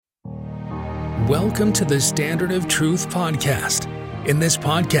Welcome to the Standard of Truth podcast. In this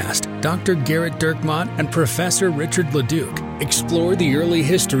podcast, Dr. Garrett Dirkmott and Professor Richard Leduc explore the early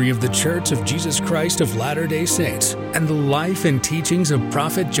history of the Church of Jesus Christ of Latter-day Saints and the life and teachings of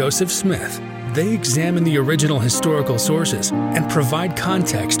Prophet Joseph Smith. They examine the original historical sources and provide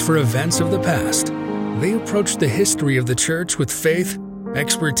context for events of the past. They approach the history of the Church with faith,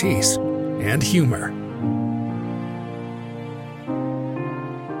 expertise, and humor.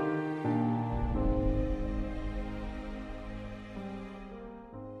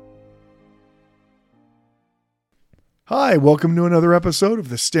 Hi, welcome to another episode of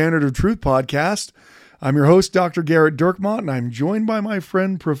the Standard of Truth podcast. I'm your host, Dr. Garrett Dirkmott, and I'm joined by my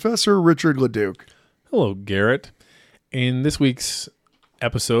friend, Professor Richard Leduc. Hello, Garrett. In this week's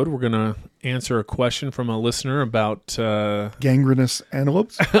episode, we're going to answer a question from a listener about Gangrenous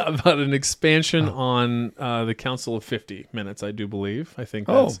antelopes? about an expansion on the Council of 50 Minutes, I do believe. I think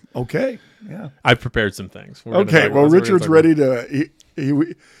that's... Oh, okay. Yeah. I've prepared some things. Okay, well, Richard's ready to...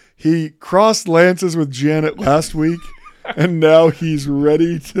 He crossed lances with Janet last week, and now he's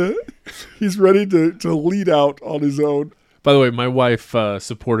ready to lead out on his own. By the way, my wife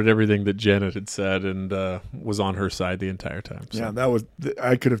supported everything that Janet had said and was on her side the entire time. So. Yeah,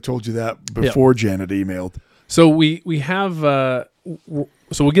 I could have told you that before Janet emailed. So we have so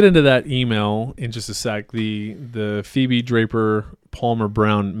we'll get into that email in just a sec. The Phoebe Draper Palmer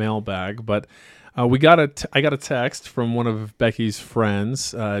Brown mailbag, but I got a text from one of Becky's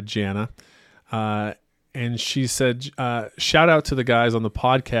friends, Jana. And she said, shout out to the guys on the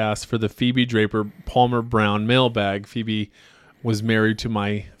podcast for the Phoebe Draper Palmer Brown mailbag. Phoebe was married to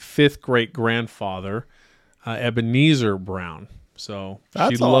my fifth great-grandfather, Ebenezer Brown. So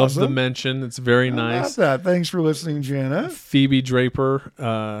That's she loves awesome. the mention. It's very nice. I love that. Thanks for listening, Jana. Phoebe Draper,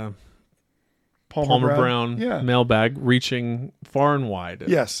 Palmer Brown mailbag, reaching far and wide.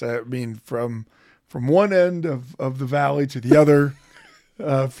 Yes, I mean, from one end of the valley to the other.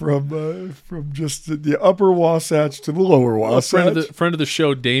 From just the upper Wasatch to the lower Wasatch. Friend of the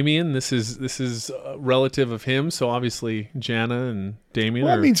show, Damien. This is a relative of him, so obviously Jana and Damien.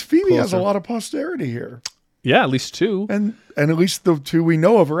 Well, that means Phoebe closer. has a lot of posterity here. Yeah, at least two, and at least the two we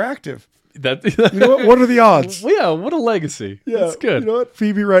know of are active. That you know what? What are the odds? Yeah, what a legacy. Yeah, that's good. You know what?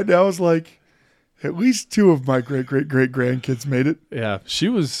 Phoebe right now is like, at least two of my great grandkids made it. Yeah, she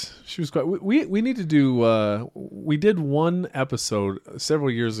was quite. We need to do. We did one episode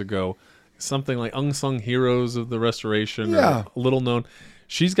several years ago, something like Unsung Heroes of the Restoration. Yeah, or little known.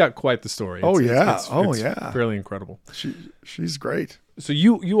 She's got quite the story. It's fairly incredible. She's great. So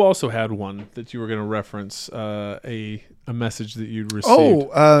you also had one that you were going to reference a message that you'd received.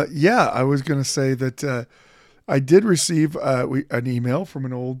 I was going to say that I did receive an email from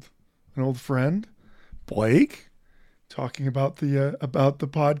an old friend, Blake, talking about the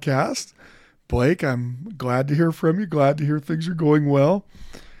podcast. Blake, I'm glad to hear from you. Glad to hear things are going well.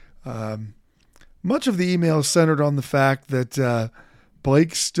 Much of the email is centered on the fact that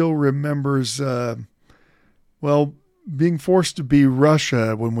Blake still remembers, being forced to be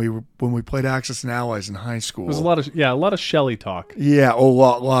Russia when we played Axis and Allies in high school. There's a lot of Shelley talk. Yeah,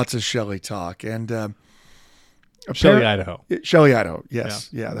 lots of Shelley talk and. Shelley, Idaho. Shelley, Idaho. Yes.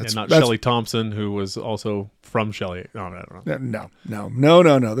 Yeah. That's Shelley Thompson, who was also from Shelley. No, I don't know.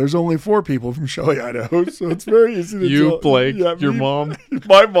 No. There's only 4 people from Shelley, Idaho, so it's very easy to you, tell. Blake, your mom,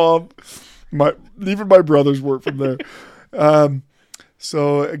 my mom, even my brothers work from there.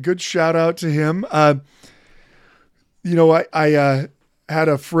 So a good shout out to him. I had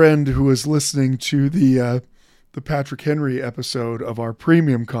a friend who was listening to the Patrick Henry episode of our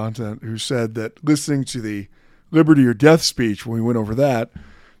premium content who said that listening to the Liberty or Death speech, when we went over that,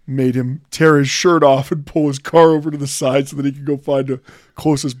 made him tear his shirt off and pull his car over to the side so that he could go find the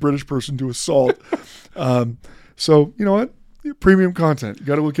closest British person to assault. So, you know what? Premium content. You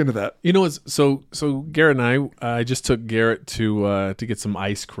got to look into that. You know, so Garrett and I just took Garrett to get some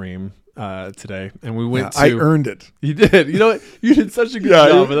ice cream today, and we went to... I earned it. You did. You know what? You did such a good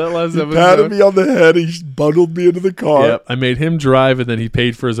job of that last episode. He patted me on the head. He bundled me into the car. Yep. I made him drive, and then he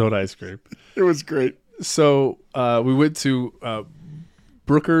paid for his own ice cream. It was great. So we went to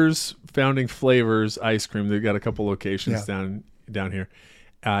Brooker's Founding Flavors Ice Cream. They've got a couple locations down here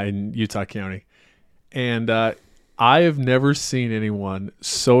in Utah County. And I have never seen anyone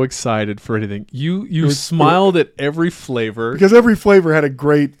so excited for anything. You smiled at every flavor. Because every flavor had a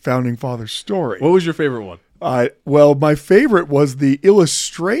great Founding Father story. What was your favorite one? Well, my favorite was the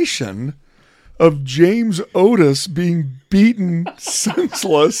illustration of James Otis being beaten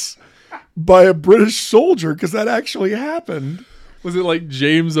senseless by a British soldier, because that actually happened. Was it like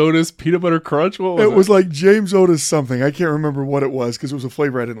James Otis peanut butter crunch? What was it? It was like James Otis something. I can't remember what it was because it was a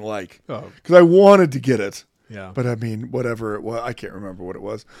flavor I didn't like. Oh. Because I wanted to get it. Yeah. But I mean, whatever it was, I can't remember what it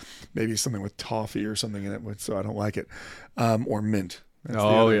was. Maybe something with toffee or something in it, so I don't like it. Or mint.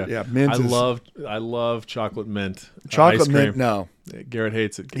 Yeah. Mint. I love chocolate mint. Chocolate ice cream. mint. No, Garrett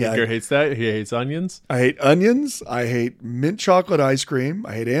hates it. Yeah. Garrett hates that. He hates onions. I hate onions. I hate mint chocolate ice cream.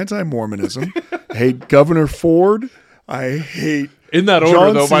 I hate anti-Mormonism. I hate Governor Ford. I hate. In that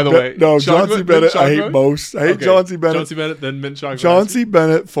order, though, by the way. No, John Chocolate, C. Bennett. mint I hate chocolate? most. I hate Okay. John C. Bennett. John C. Bennett, then mint chocolate. John ice C.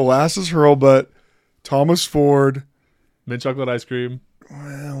 Bennett, Phalastus Hurlbut, Thomas Ford, cream. Mint chocolate ice cream.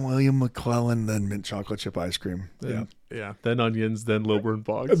 William McClellan, then mint chocolate chip ice cream. Then, yeah. Then onions. Then Lilburn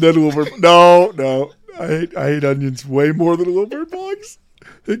Boggs. And then Wilbur. No. I hate onions way more than Wilbur Boggs.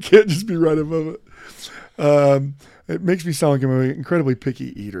 It can't just be right above it. It makes me sound like I'm an incredibly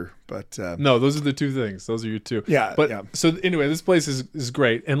picky eater, but No, those are the two things. Those are your two. Yeah, But yeah. so anyway, this place is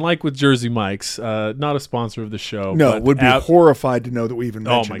great. And like with Jersey Mike's, not a sponsor of the show. no, but would be horrified to know that we even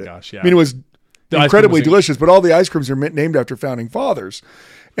Oh mentioned my it. gosh, yeah. I mean, it was The ice incredibly cream was delicious, but all the ice creams are named after founding fathers.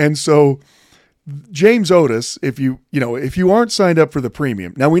 And so James Otis, if you aren't signed up for the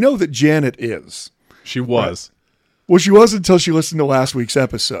premium, now we know that Janet is. She was. Well, she was until she listened to last week's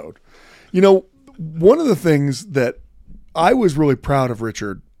episode. You know, one of the things that I was really proud of,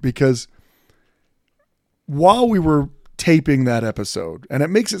 Richard, because while we were taping that episode, and it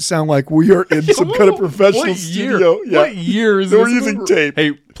makes it sound like we are in some kind of professional What studio. year? What year is They this? were using tape.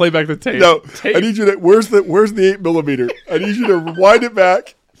 Hey, play back the tape. No, tape. I need you to. Where's the 8mm? I need you to rewind it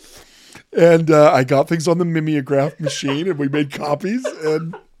back. And I got things on the mimeograph machine, and we made copies.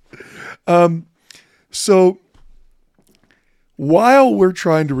 And so while we're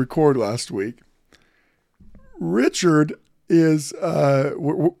trying to record last week, Richard is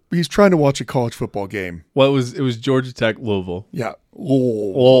he's trying to watch a college football game. Well, it was Georgia Tech, Louisville. Yeah,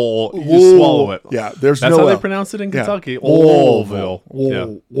 Oh, you just swallow it. Yeah, there's That's no how they L. pronounce it in Yeah. Kentucky. Louisville.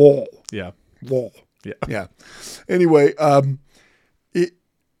 Louisville. Yeah. Yeah. Yeah. Anyway,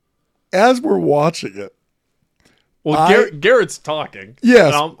 as we're watching it, Well, Garrett's talking.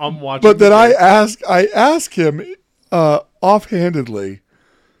 Yes, and I'm watching. but then the I game. ask him offhandedly,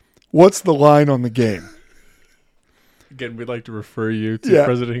 what's the line on the game? Again, we'd like to refer you to Yeah.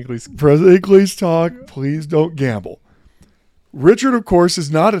 President Hinckley's. President Hinckley's talk, please don't gamble. Richard, of course, is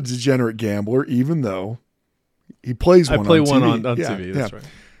not a degenerate gambler, even though he plays I one play on one TV. on Yeah, TV. That's yeah.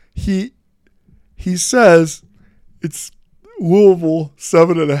 right. He says it's Louisville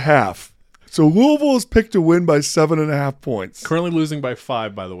 7.5. So Louisville is picked to win by 7.5 points. Currently losing by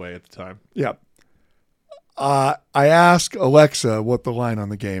 5, by the way, at the time. Yeah. I ask Alexa what the line on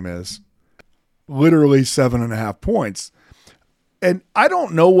the game is. Literally 7.5 points. And I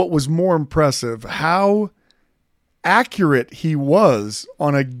don't know what was more impressive, how accurate he was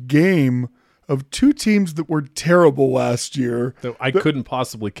on a game of two teams that were terrible last year. That I couldn't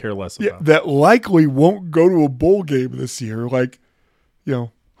possibly care less about. That likely won't go to a bowl game this year. Like,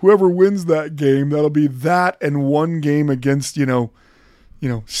 whoever wins that game, that'll be that and one game against,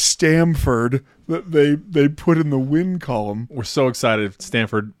 Stanford that they put in the win column. We're so excited for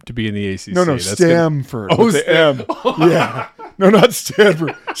Stanford to be in the ACC. No, That's Stanford. Oh, with the M. Yeah. No, not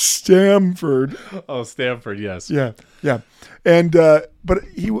Stanford. Stanford. Oh, Stanford, yes. Yeah. And but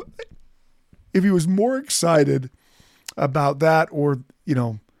if he was more excited about that, or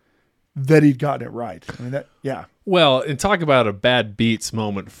that he'd gotten it right. I mean, yeah. Well, and talk about a bad beats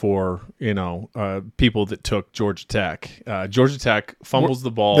moment for people that took Georgia Tech. Georgia Tech fumbles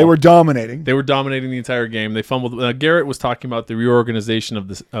the ball. They were dominating. They were dominating the entire game. They fumbled. Garrett was talking about the reorganization of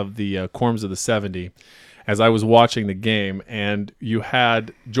the Corms of the 70 as I was watching the game, and you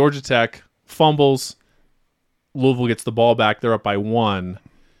had Georgia Tech fumbles. Louisville gets the ball back. They're up by 1.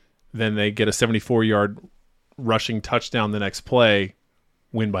 Then they get a 74-yard rushing touchdown the next play.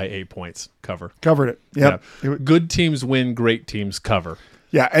 Win by 8 points. Covered it. Yep. Yeah. Good teams win. Great teams cover.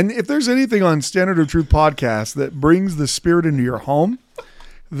 Yeah. And if there's anything on Standard of Truth podcast that brings the spirit into your home,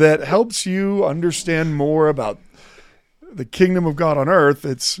 that helps you understand more about the kingdom of God on earth,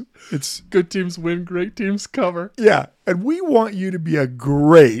 it's good teams win. Great teams cover. Yeah. And we want you to be a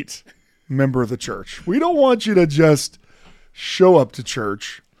great member of the church. We don't want you to just show up to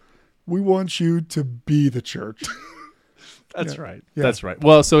church. We want you to be the church. That's Yeah. right. Yeah. That's right.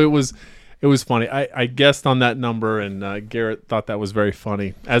 Well, so it was funny. I guessed on that number, and Garrett thought that was very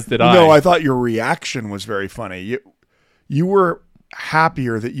funny, as did I. No, I thought your reaction was very funny. You were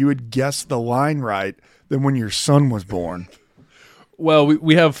happier that you had guessed the line right than when your son was born. Well,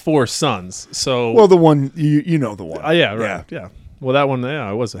 we have 4 sons, so Well, the one you know the one. yeah, right, yeah. Well, that one,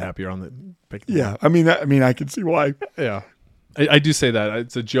 I was happier on the pick. Yeah. I mean, I can see why. Yeah. I do say that.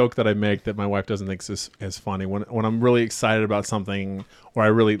 It's a joke that I make that my wife doesn't think is as funny. When I'm really excited about something or I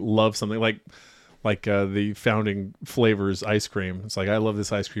really love something, like the Founding Flavors ice cream. It's like, I love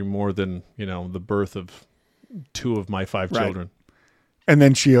this ice cream more than, the birth of 2 of my 5 children. And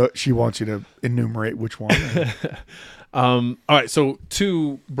then she wants you to enumerate which one. All right, so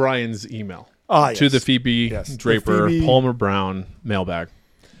to Brian's email. Yes. To the Phoebe Draper, the Phoebe... Palmer Brown mailbag.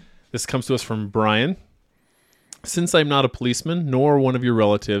 This comes to us from Brian. Since I'm not a policeman nor one of your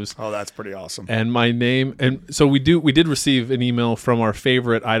relatives. Oh, that's pretty awesome. And my name, and so we did receive an email from our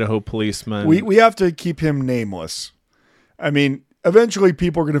favorite Idaho policeman. We have to keep him nameless. I mean, eventually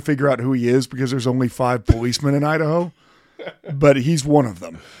people are going to figure out who he is because there's only 5 policemen in Idaho, but he's one of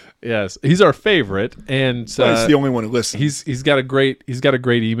them. Yes, he's our favorite, and he's the only one who listens. He's got a great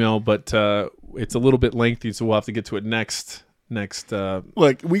email, but it's a little bit lengthy, so we'll have to get to it next.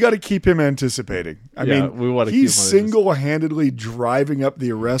 Look, we got to keep him anticipating. I mean, he's single-handedly driving up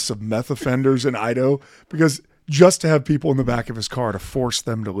the arrests of meth offenders in Idaho because just to have people in the back of his car to force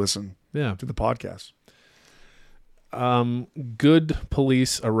them to listen to the podcast. Good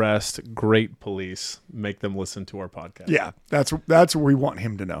police arrest, great police make them listen to our podcast. Yeah, that's what we want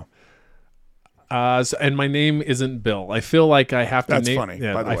him to know. And my name isn't Bill. I feel like I have to. That's funny.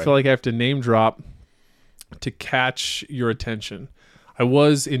 Yeah, by the way. I feel like I have to name drop to catch your attention. I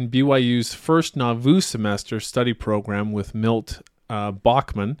was in BYU's first Nauvoo semester study program with Milt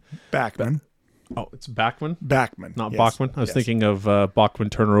Bachman. Backman. Oh, it's Bachman? Bachman. Not Bachman? I was thinking of Bachman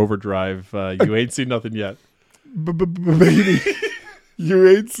Turner Overdrive. You ain't seen nothing yet. Baby. You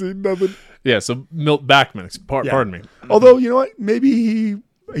ain't seen nothing. Yeah, so Milt Bachman. Pardon me. Although, you know what? Maybe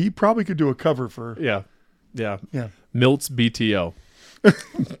he probably could do a cover for... Yeah. Milt's BTO.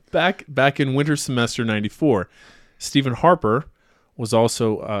 Back in winter semester 94, Stephen Harper was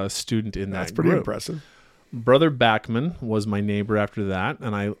also a student in that That's pretty group. Impressive. Brother Bachman was my neighbor after that,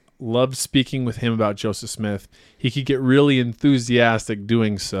 and I loved speaking with him about Joseph Smith. He could get really enthusiastic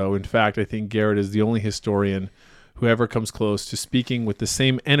doing so. In fact, I think Garrett is the only historian who ever comes close to speaking with the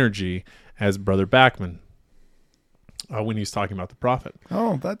same energy as Brother Bachman when he's talking about the prophet.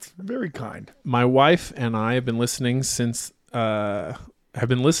 Oh, that's very kind. My wife and I have been listening since the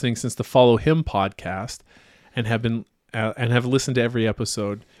Follow Him podcast, and have listened to every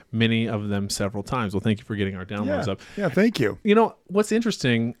episode, many of them several times. Well, thank you for getting our downloads up. Yeah, thank you. You know what's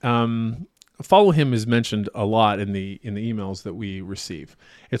interesting? Follow Him is mentioned a lot in the emails that we receive.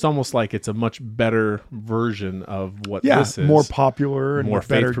 It's almost like it's a much better version of what this is. More popular and more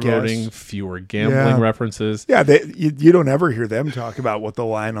better faith promoting, fewer gambling references. Yeah, you don't ever hear them talk about what the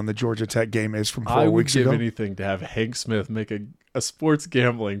line on the Georgia Tech game is from 4 weeks ago. I would give anything to have Hank Smith make a sports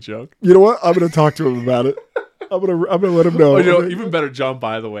gambling joke. You know what? I'm going to talk to him about it. I'm gonna let him know. Oh, even better, John.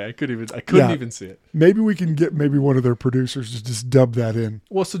 By the way, I couldn't even see it. Maybe we can get one of their producers to just dub that in.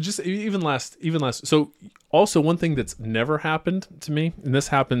 Well, so just even last. So also one thing that's never happened to me, and this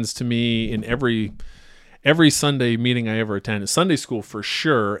happens to me in every Sunday meeting I ever attend, Sunday school for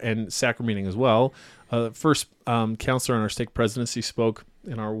sure, and sacrament meeting as well. First counselor on our stake presidency spoke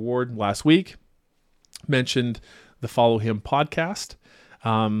in our ward last week, mentioned the Follow Him podcast.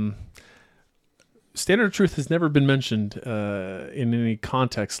 Standard of Truth has never been mentioned in any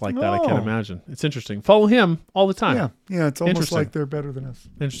context like that. I can't imagine. It's interesting. Follow him all the time. Yeah. It's almost like they're better than us.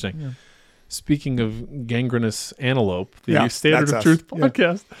 Interesting. Yeah. Speaking of gangrenous antelope, the Yeah, Standard that's of us. Truth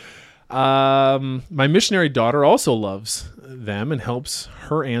podcast. My missionary daughter also loves them and helps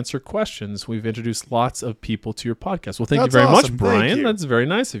her answer questions. We've introduced lots of people to your podcast. Well, thank you very much, Brian. Thank you. That's very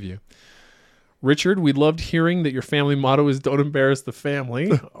nice of you. Richard, we loved hearing that your family motto is "Don't embarrass the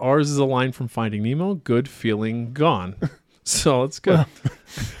family." Ours is a line from Finding Nemo: "Good feeling gone." So it's good.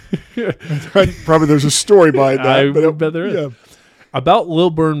 Probably there's a story behind that. I bet there is. About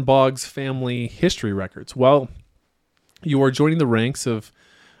Lilburn Boggs family history records. Well, you are joining the ranks of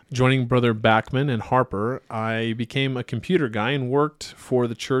joining Brother Bachman and Harper. I became a computer guy and worked for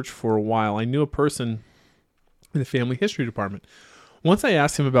the church for a while. I knew a person in the family history department. Once I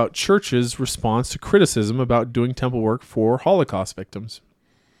asked him about church's response to criticism about doing temple work for Holocaust victims.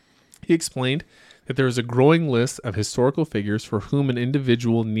 He explained that there is a growing list of historical figures for whom an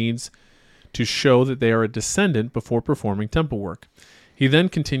individual needs to show that they are a descendant before performing temple work. He then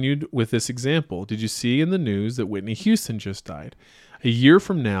continued with this example. Did you see in the news that Whitney Houston just died? A year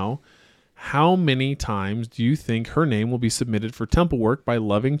from now, how many times do you think her name will be submitted for temple work by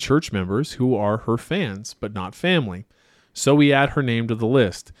loving church members who are her fans, but not family? So we add her name to the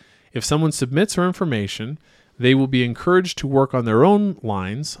list. If someone submits her information, they will be encouraged to work on their own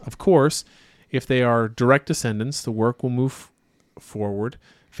lines. Of course, if they are direct descendants, the work will move forward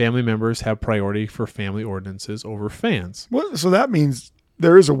family members have priority for family ordinances over fans. Well, so that means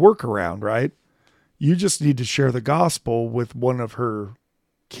there is a workaround, right? You just need to share the gospel with one of her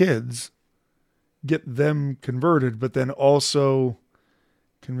kids, get them converted, but then also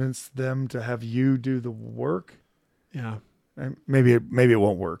convince them to have you do the work. Yeah. And maybe it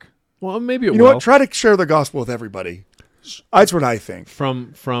won't work. Well, maybe it will. You know what? Try to share the gospel with everybody. That's what I think.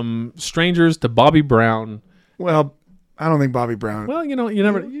 From strangers to Bobby Brown. Well, I don't think Bobby Brown. Well, you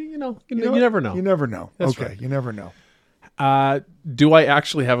never know. You never know. You never know. That's okay, right. You never know. Do I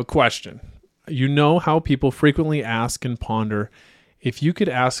actually have a question? You know how people frequently ask and ponder, if you could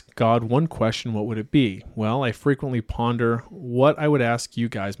ask God one question, what would it be? Well, I frequently ponder what I would ask you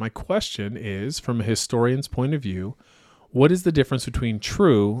guys. My question is, from a historian's point of view, what is the difference between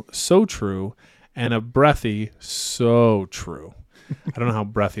true, so true, and a breathy, so true? I don't know how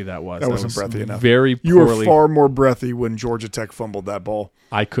breathy that was. That wasn't breathy enough. Very poorly. You were far more breathy when Georgia Tech fumbled that ball.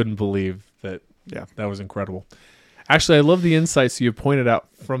 I couldn't believe that. Yeah. That was incredible. Actually, I love the insights you pointed out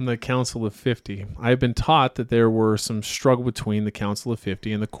from the Council of 50. I have been taught that there were some struggle between the Council of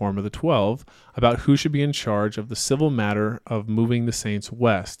 50 and the Quorum of the 12 about who should be in charge of the civil matter of moving the saints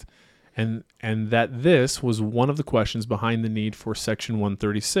west, and that this was one of the questions behind the need for Section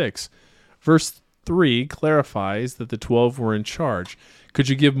 136. Verse 3 clarifies that the 12 were in charge. Could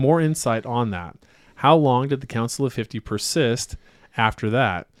you give more insight on that? How long did the Council of 50 persist after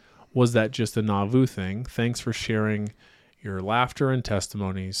that? Was that just a Nauvoo thing? Thanks for sharing your laughter and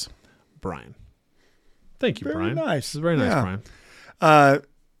testimonies, Brian. Thank you, Brian. Very nice. This is very nice, Brian.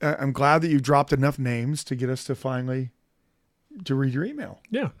 I'm glad that you dropped enough names to get us to finally to read your email.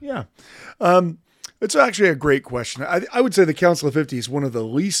 Yeah. Yeah. It's actually a great question. I would say the Council of 50 is one of the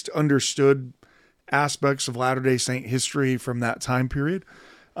least understood aspects of Latter-day Saint history from that time period.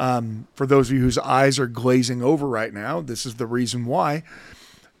 For those of you whose eyes are glazing over right now, this is the reason why.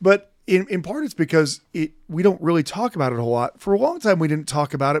 But in part, it's because we don't really talk about it a whole lot. For a long time, we didn't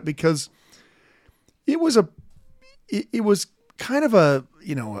talk about it because it was kind of a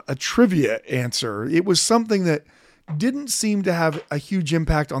trivia answer. It was something that didn't seem to have a huge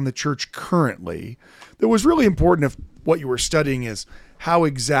impact on the church currently. That was really important if what you were studying is how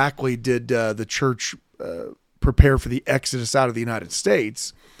exactly did the church prepare for the exodus out of the United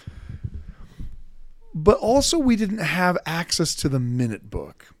States. But also we didn't have access to the minute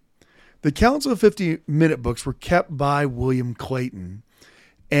book. The Council of 50 minute books were kept by William Clayton,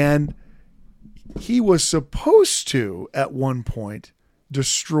 and he was supposed to, at one point,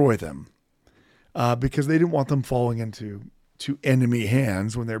 destroy them because they didn't want them falling into enemy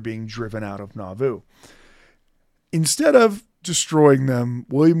hands when they're being driven out of Nauvoo. Instead of destroying them,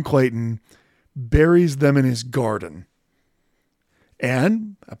 William Clayton buries them in his garden.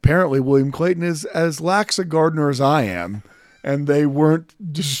 And apparently William Clayton is as lax a gardener as I am, and they weren't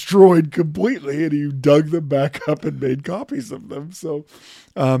destroyed completely, and he dug them back up and made copies of them. So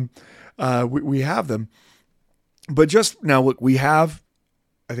we have them. But just now, look, we have,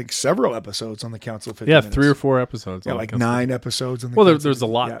 I think, several episodes on the Council of 50 Yeah, Minutes. 3 or 4 episodes. Yeah, like 9 episodes. On the Well, there's a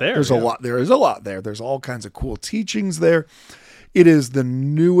lot there. There's a lot. There is a lot there. There's all kinds of cool teachings there. It is the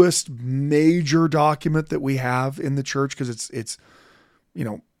newest major document that we have in the church because it's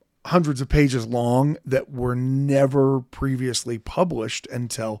hundreds of pages long that were never previously published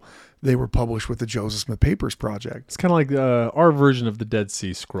until they were published with the Joseph Smith Papers Project. It's kind of like our version of the Dead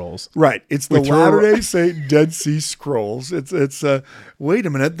Sea Scrolls. Right. It's the Latter-day Saint Dead Sea Scrolls. It's wait a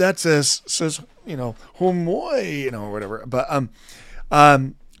minute, that says homoi, or whatever. But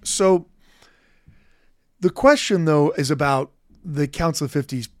so the question though is about the Council of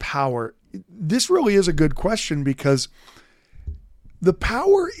 50's power. This really is a good question because the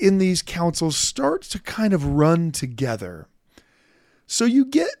power in these councils starts to kind of run together. So you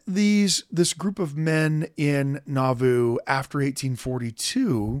get this group of men in Nauvoo after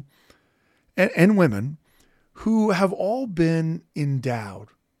 1842 and women who have all been endowed,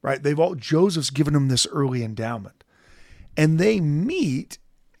 right? Joseph's given them this early endowment, and they meet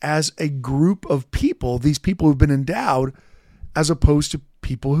as a group of people, these people who've been endowed, as opposed to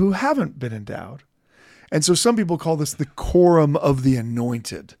people who haven't been endowed. And so some people call this the quorum of the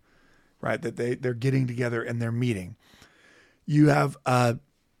anointed, right? That they're getting together and they're meeting. You have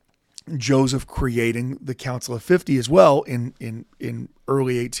Joseph creating the Council of 50 as well in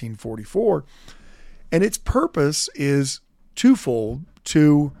early 1844. And its purpose is twofold: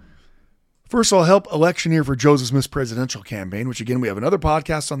 to, first of all, help electioneer for Joseph Smith's presidential campaign, which again, we have another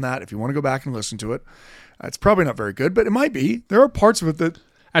podcast on that if you want to go back and listen to it. It's probably not very good, but it might be. There are parts of it that...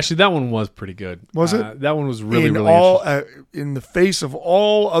 Actually, that one was pretty good. Was it? That one was really interesting. In the face of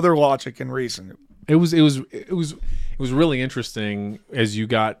all other logic and reason. It was was really interesting as you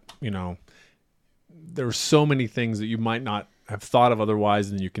got, there were so many things that you might not have thought of otherwise,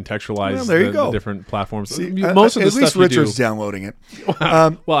 and you contextualize the different platforms. See, most of the at least stuff you Richard's do, downloading it.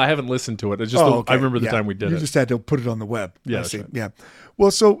 well, I haven't listened to it. It's just okay. I remember the time we did you it. You just had to put it on the web. Yeah, I see. right. Yeah.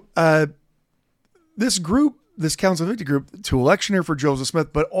 Well, so this group, this Council of 50 group, to electioneer for Joseph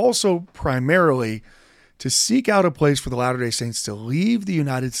Smith, but also primarily to seek out a place for the Latter-day Saints to leave the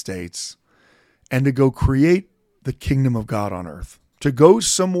United States and to go create the kingdom of God on earth, to go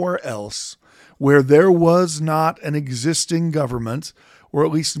somewhere else where there was not an existing government, or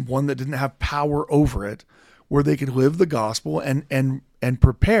at least one that didn't have power over it, where they could live the gospel and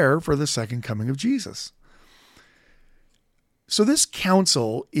prepare for the second coming of Jesus. So this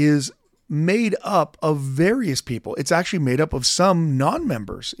council is made up of various people. It's actually made up of some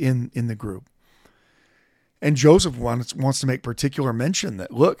non-members in the group. And Joseph wants to make particular mention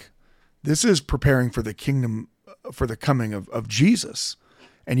that, look, this is preparing for the kingdom, for the coming of Jesus.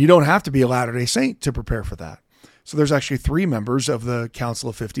 And you don't have to be a Latter-day Saint to prepare for that. So there's actually 3 members of the Council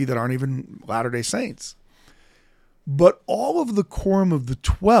of 50 that aren't even Latter-day Saints. But all of the quorum of the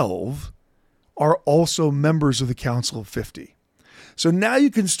 12 are also members of the Council of 50. So now you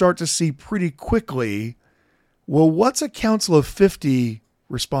can start to see pretty quickly, well, what's a Council of 50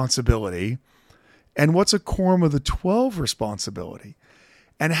 responsibility and what's a quorum of the 12 responsibility?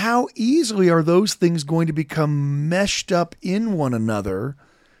 And how easily are those things going to become meshed up in one another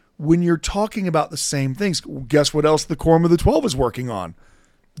when you're talking about the same things? Guess what else the quorum of the 12 is working on?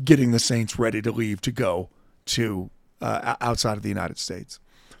 Getting the saints ready to leave to go to outside of the United States.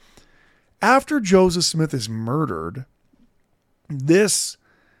 After Joseph Smith is murdered, this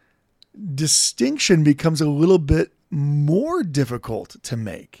distinction becomes a little bit more difficult to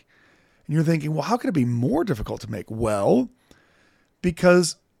make. And you're thinking, well, how could it be more difficult to make? Well,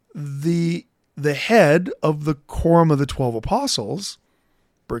 because the head of the quorum of the 12 apostles,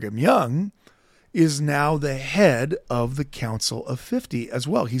 Brigham Young, is now the head of the Council of 50 as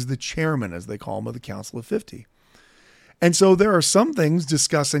well. He's the chairman, as they call him, of the Council of 50. And so there are some things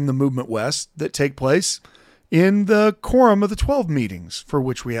discussing the movement west that take place in the quorum of the 12 meetings, for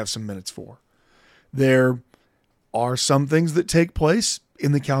which we have some minutes for. There are some things that take place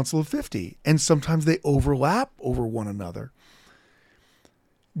in the Council of 50, and sometimes they overlap over one another.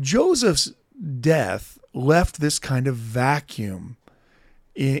 Joseph's death left this kind of vacuum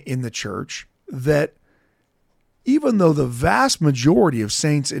in the church that even though the vast majority of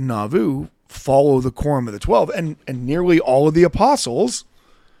saints in Nauvoo follow the quorum of the 12, and nearly all of the apostles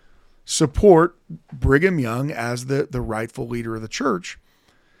support Brigham Young as the rightful leader of the church,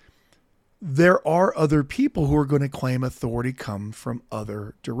 there are other people who are going to claim authority come from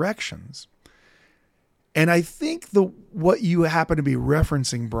other directions. And I think what you happen to be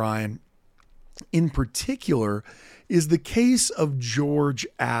referencing, Brian, in particular, is the case of George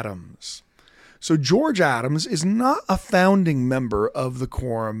Adams. So George Adams is not a founding member of the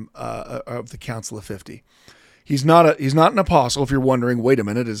quorum of the Council of 50. He's not an apostle. If you're wondering, wait a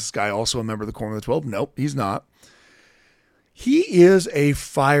minute, is this guy also a member of the quorum of the 12? Nope, he's not. He is a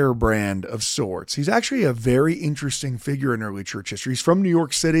firebrand of sorts. He's actually a very interesting figure in early church history. He's from New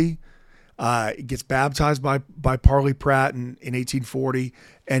York City. He gets baptized by Parley Pratt in 1840,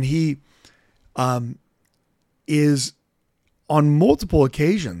 and he is on multiple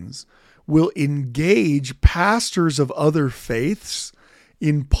occasions will engage pastors of other faiths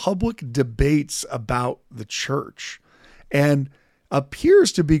in public debates about the church, and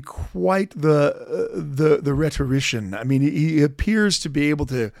appears to be quite the rhetorician. I mean, he appears to be able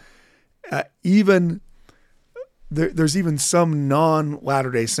to there's even some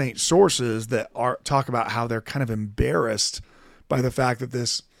non-Latter-day Saint sources that talk about how they're kind of embarrassed by the fact that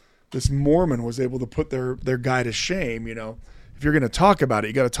this Mormon was able to put their guy to shame. You know, if you're going to talk about it,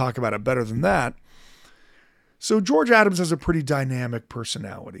 you got to talk about it better than that. So George Adams has a pretty dynamic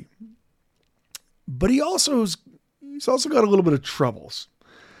personality, but he's also got a little bit of troubles.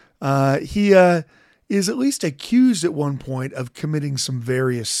 He is at least accused at one point of committing some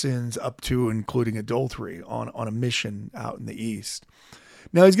various sins up to including adultery on a mission out in the East.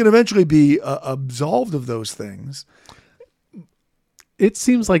 Now he's going to eventually be absolved of those things. It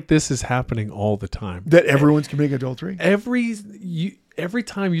seems like this is happening all the time. That everyone's committing adultery? Every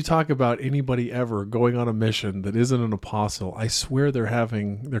time you talk about anybody ever going on a mission that isn't an apostle, I swear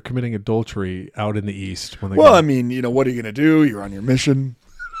they're committing adultery out in the East. When they I mean, what are you going to do? You're on your mission.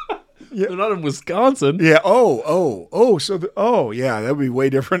 Yeah. They're not in Wisconsin. Yeah. Yeah, that would be way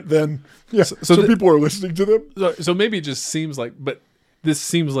different than. Yeah. So people are listening to them. So maybe it just seems like, but this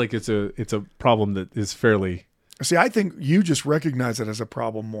seems like it's a problem that is fairly. See, I think you just recognize it as a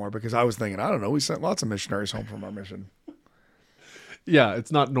problem more because I was thinking, I don't know, we sent lots of missionaries home from our mission. Yeah,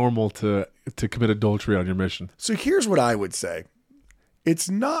 it's not normal to commit adultery on your mission. So here's what I would say. It's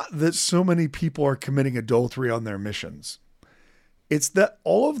not that so many people are committing adultery on their missions. It's that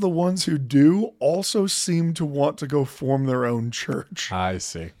all of the ones who do also seem to want to go form their own church. I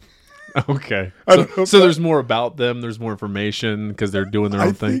see. Okay. So there's more about them. There's more information because they're doing their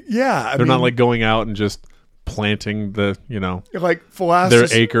own thing. Yeah. They're not like going out and just planting the, like Philosophy. their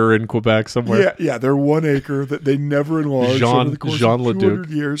acre in Quebec somewhere. Yeah, their 1 acre that they never enlarged over the course of 200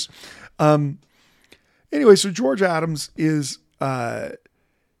 years. Anyway, so George Adams is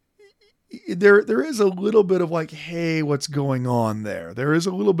there is a little bit of like, hey, what's going on there? There is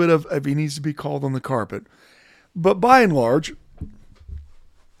a little bit of he needs to be called on the carpet. But by and large,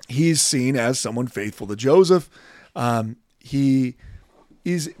 he's seen as someone faithful to Joseph. He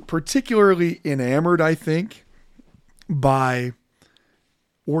is particularly enamored, I think, by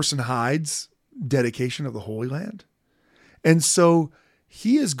Orson Hyde's dedication of the Holy Land. And so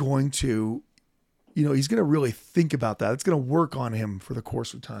he is going to, he's going to really think about that. It's going to work on him for the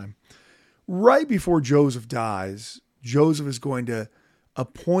course of time. Right before Joseph dies, Joseph is going to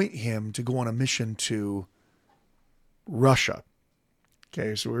appoint him to go on a mission to Russia.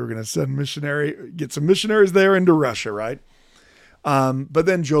 Okay, so we were going to get some missionaries there into Russia, right? But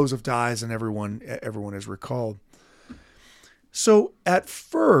then Joseph dies and everyone is recalled. So at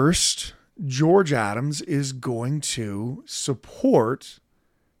first, George Adams is going to support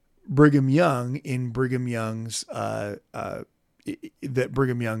Brigham Young in Brigham Young's, that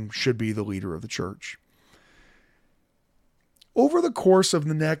Brigham Young should be the leader of the church. Over the course of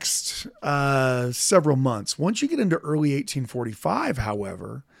the next several months, once you get into early 1845,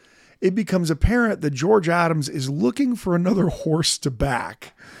 however, it becomes apparent that George Adams is looking for another horse to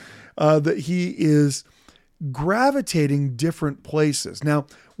back, that he is gravitating different places. Now,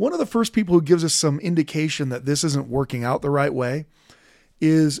 one of the first people who gives us some indication that this isn't working out the right way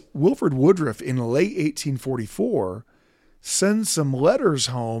is Wilford Woodruff in late 1844 sends some letters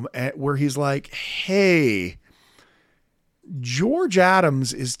home where he's like, hey, George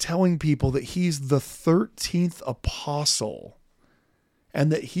Adams is telling people that he's the 13th apostle.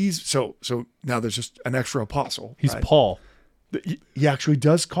 And that he's so now there's just an extra apostle. He's right? Paul. He actually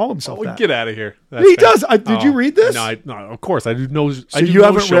does call himself that. Get out of here. He does. Did you read this? No, of course I do. No, so I do you no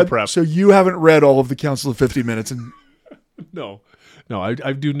haven't show read. prep. So you haven't read all of the Council of 50 Minutes, and no, I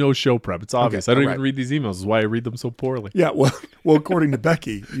do no show prep. It's obvious. Okay, I don't even read these emails. That's why I read them so poorly. Yeah, well, according to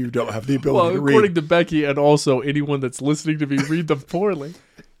Becky, you don't have the ability to read. According to Becky, and also anyone that's listening to me read them poorly.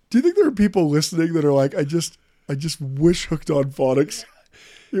 Do you think there are people listening that are like, I just wish Hooked on Phonics?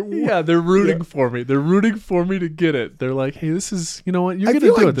 Yeah, they're rooting for me. They're rooting for me to get it. They're like, hey, this is, you know what? You're going to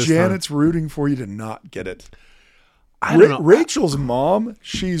do it this time. Janet's rooting for you to not get it. I don't know. Rachel's mom,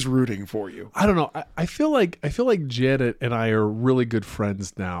 she's rooting for you. I don't know. I feel like Janet and I are really good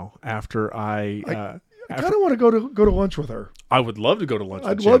friends now. After I kind of want to go to lunch with her. I would love to go to lunch.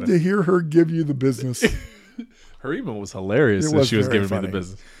 I'd love to hear her give you the business. Her email was hilarious as she was giving me the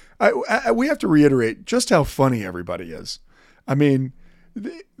business. We have to reiterate just how funny everybody is. I mean,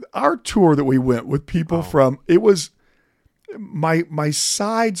 our tour that we went with people from, it was my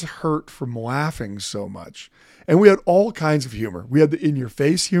sides hurt from laughing so much. And we had all kinds of humor. We had the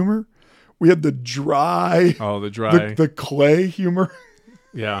in-your-face humor. We had the dry. Oh, the dry. The clay humor.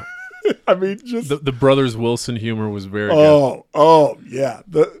 Yeah. I mean, just. The Brothers Wilson humor was very good. Oh, yeah.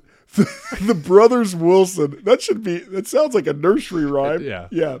 The Brothers Wilson. That sounds like a nursery rhyme. Yeah.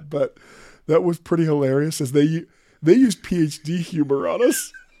 Yeah, but that was pretty hilarious as they used PhD humor on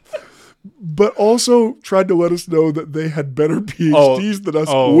us. But also tried to let us know that they had better PhDs than us,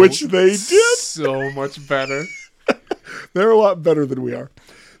 which they did. So much better. They're a lot better than we are.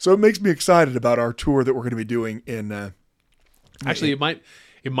 So it makes me excited about our tour that we're going to be doing in. Actually, it might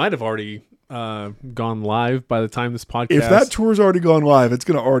have already gone live by the time this podcast. If that tour's already gone live, it's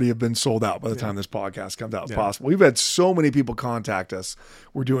going to already have been sold out by the time this podcast comes out. It's possible. We've had so many people contact us.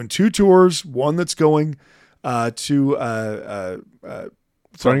 We're doing 2 tours. One that's going to.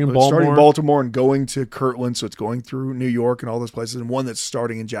 Starting in Baltimore and going to Kirtland, so it's going through New York and all those places, and one that's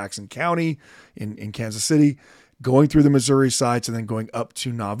starting in Jackson County in Kansas City, going through the Missouri sites, and then going up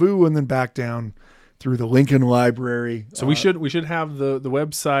to Nauvoo, and then back down through the Lincoln Library. So we should have the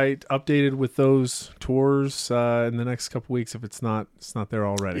website updated with those tours in the next couple weeks if it's not there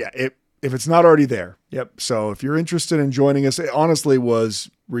already. Yeah, if it's not already there. Yep. So if you're interested in joining us, it honestly was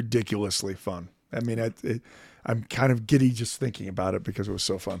ridiculously fun. I mean, I'm kind of giddy just thinking about it because it was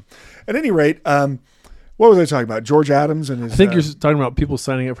so fun. At any rate, What was I talking about? George Adams and his... I think you're talking about people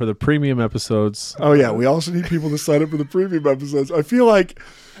signing up for the premium episodes. Oh, yeah. We also need people to sign up for the premium episodes. I feel like...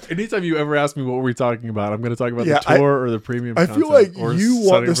 Anytime you ever ask me what we're talking about, I'm going to talk about the tour or the premium I content. feel like or you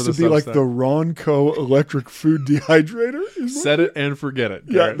want this to be like Substack. the Ronco electric food dehydrator. Set it and forget it.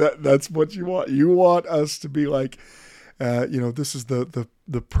 Yeah, Garrett. that's what you want. You want us to be like, this is the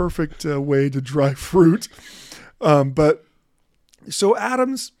perfect way to dry fruit. But so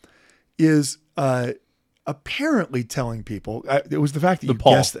Adams is apparently telling people, it was the fact that you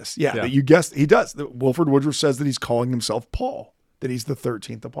guessed this. Yeah, that you guessed. He does. Wilford Woodruff says that he's calling himself Paul, that he's the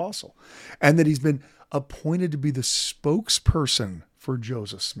 13th apostle, and that he's been appointed to be the spokesperson for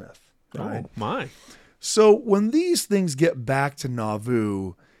Joseph Smith. Right? Oh, my. So when these things get back to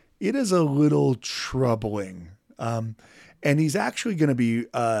Nauvoo, it is a little troubling. And he's actually going to be,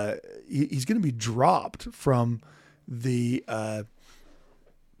 he's going to be dropped from the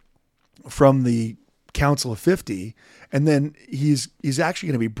Council of 50. And then he's actually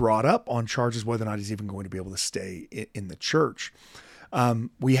going to be brought up on charges whether or not he's even going to be able to stay in the church.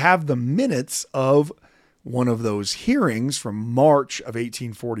 We have the minutes of one of those hearings from March of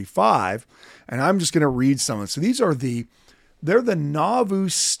 1845, and I'm just going to read some of them. So these are they're the Nauvoo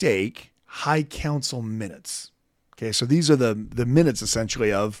Stake High Council minutes. Okay, so these are the minutes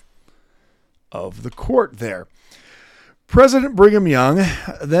essentially of the court there. President Brigham Young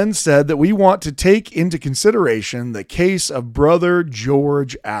then said that we want to take into consideration the case of Brother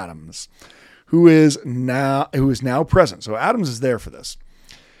George Adams, who is now present. So Adams is there for this.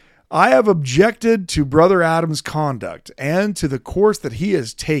 I have objected to Brother Adams' conduct and to the course that he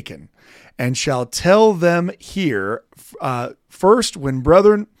has taken, and shall tell them here first when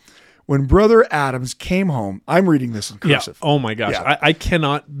Brother Adams came home. I'm reading this in cursive. Yeah. Oh my gosh. Yeah. I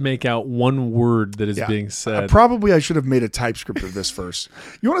cannot make out one word that is being said. Probably I should have made a typescript of this first.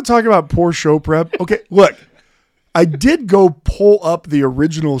 You want to talk about poor show prep? Okay, look. I did go pull up the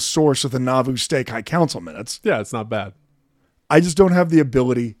original source of the Nauvoo Stake High Council minutes. Yeah, it's not bad. I just don't have the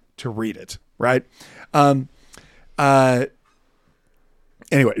ability to read it, right?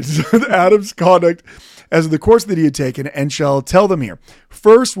 Anyway, Adams' conduct as the course that he had taken, and shall tell them here.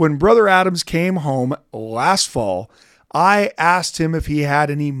 First, when Brother Adams came home last fall, I asked him if he had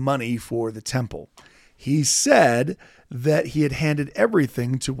any money for the temple. He said that he had handed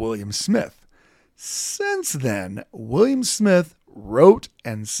everything to William Smith. Since then, William Smith wrote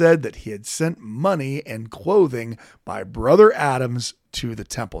and said that he had sent money and clothing by Brother Adams to the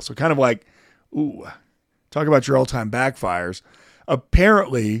temple. So kind of like, ooh, talk about your all-time backfires.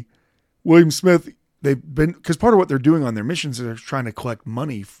 Apparently, William Smith, because part of what they're doing on their missions is they're trying to collect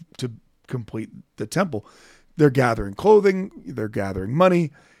money to complete the temple. They're gathering clothing, they're gathering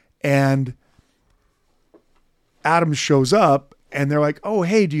money, and Adams shows up and they're like, oh,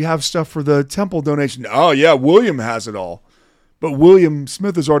 hey, do you have stuff for the temple donation? Oh, yeah, William has it all. But William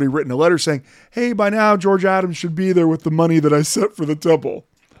Smith has already written a letter saying, hey, by now George Adams should be there with the money that I sent for the temple.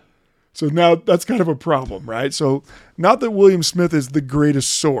 So now that's kind of a problem, right? So not that William Smith is the greatest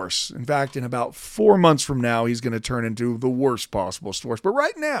source. In fact, in about 4 months from now, he's going to turn into the worst possible source. But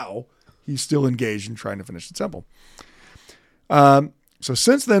right now, he's still engaged in trying to finish the temple. So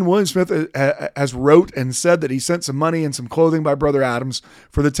since then, William Smith has wrote and said that he sent some money and some clothing by Brother Adams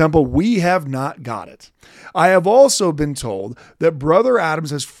for the temple. We have not got it. I have also been told that Brother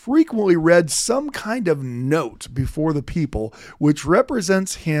Adams has frequently read some kind of note before the people, which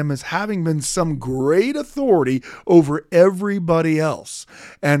represents him as having been some great authority over everybody else,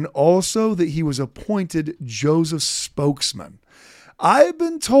 and also that he was appointed Joseph's spokesman. I have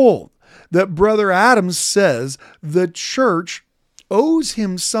been told that Brother Adams says the church owes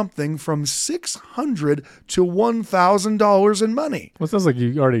him something from $600 to $1,000 in money. Well, it sounds like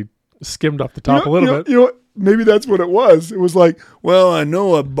you already skimmed off the top a little bit. You know, maybe that's what it was. It was like, well, I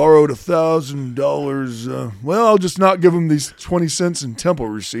know I borrowed $1,000. Well, I'll just not give him these 20 cents in temple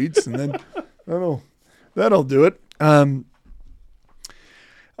receipts, and then that'll do it.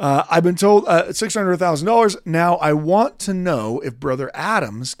 I've been told $600, $1,000. Now, I want to know if Brother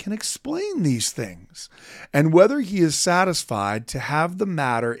Adams can explain these things and whether he is satisfied to have the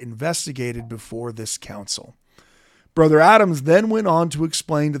matter investigated before this council. Brother Adams then went on to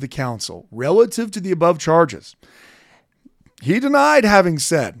explain to the council relative to the above charges. He denied having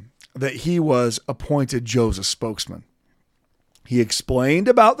said that he was appointed Joseph's spokesman. He explained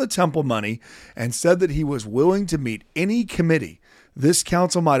about the temple money and said that he was willing to meet any committee this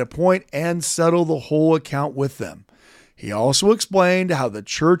council might appoint and settle the whole account with them. He also explained how the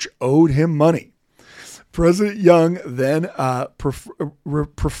church owed him money. President Young then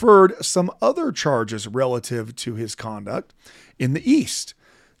preferred some other charges relative to his conduct in the East.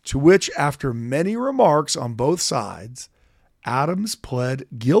 To which, after many remarks on both sides, Adams pled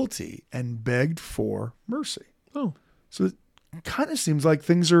guilty and begged for mercy. Oh. So it kind of seems like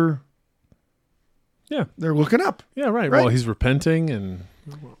things are, Yeah. they're looking up. Yeah, right. Right. Well, he's repenting and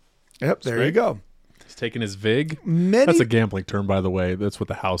Yep, there great. you go. he's taking his vig. Many, That's a gambling term, by the way. That's what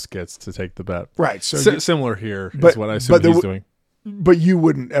the house gets to take the bet. right. So, Similar here is but- what I assume but there he's w- doing. but you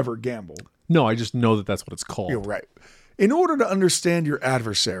wouldn't ever gamble. No, I just know that that's what it's called. You're right. In order to understand your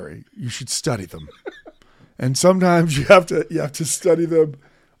adversary, you should study them. And sometimes you have to study them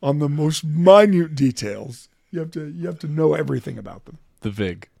on the most minute details. You have to know everything about them. The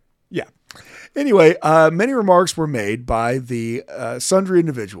vig. Yeah. Anyway, many remarks were made by the sundry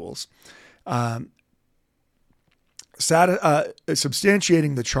individuals,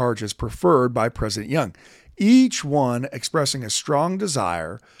 substantiating the charges preferred by President Young, each one expressing a strong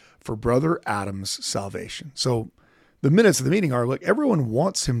desire for Brother Adams' salvation. So the minutes of the meeting are, look, everyone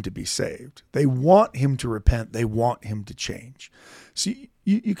wants him to be saved. They want him to repent. They want him to change. So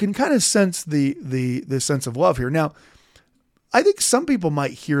you can kind of sense the sense of love here. Now, I think some people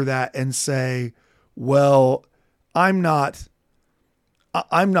might hear that and say, well, I'm not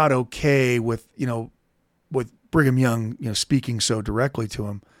okay with, with Brigham Young, speaking so directly to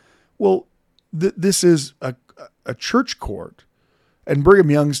him. Well, this is a church court, and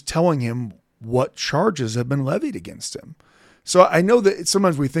Brigham Young's telling him what charges have been levied against him. So I know that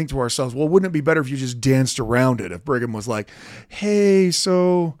sometimes we think to ourselves, well, wouldn't it be better if you just danced around it? If Brigham was like, hey,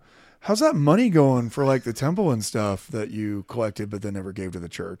 so how's that money going for like the temple and stuff that you collected but then never gave to the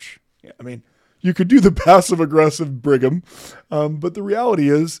church? Yeah, I mean, you could do the passive aggressive Brigham, but the reality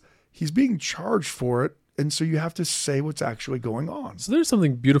is he's being charged for it. And so you have to say what's actually going on. So there's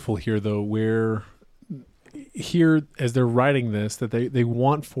something beautiful here, though, where here, as they're writing this, that they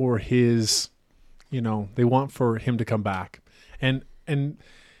want for his, they want for him to come back. And in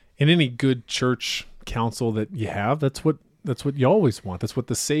any good church council that you have, that's what you always want. That's what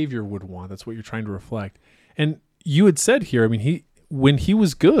the Savior would want. That's what you're trying to reflect. And you had said here, I mean, when he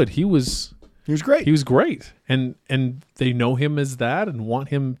was good, he was great. He was great. And they know him as that and want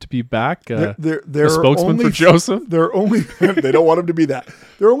him to be back. They're a spokesman for Joseph. They don't want him to be that.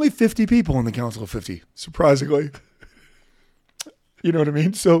 There are only 50 people in the Council of 50, surprisingly. You know what I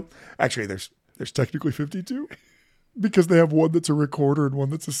mean? So actually there's technically 52 because they have one that's a recorder and one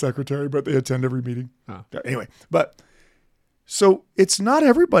that's a secretary, but they attend every meeting. Oh. Anyway, so it's not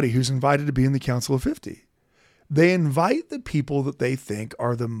everybody who's invited to be in the Council of 50. They invite the people that they think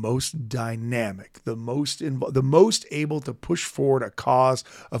are the most dynamic, the most able to push forward a cause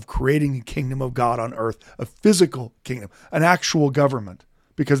of creating a kingdom of God on earth, a physical kingdom, an actual government,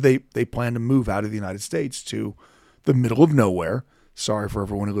 because they plan to move out of the United States to the middle of nowhere. Sorry for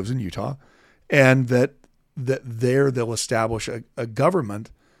everyone who lives in Utah. And that there they'll establish a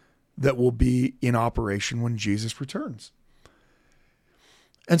government that will be in operation when Jesus returns.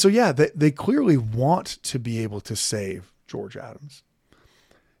 And so, yeah, they clearly want to be able to save George Adams.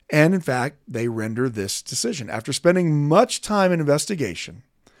 And in fact, they render this decision. After spending much time in investigation,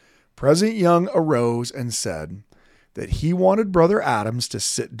 President Young arose and said that he wanted Brother Adams to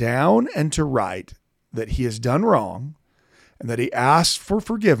sit down and to write that he has done wrong and that he asked for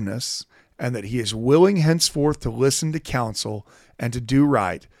forgiveness and that he is willing henceforth to listen to counsel and to do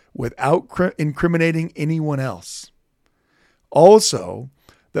right without incriminating anyone else. Also,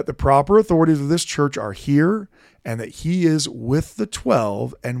 that the proper authorities of this church are here and that he is with the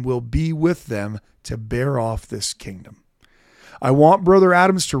 12 and will be with them to bear off this kingdom. I want Brother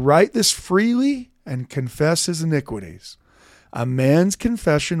Adams to write this freely and confess his iniquities. A man's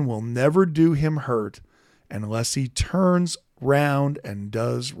confession will never do him hurt unless he turns round and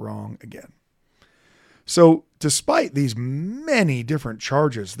does wrong again. So despite these many different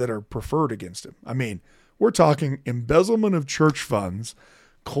charges that are preferred against him, I mean, we're talking embezzlement of church funds,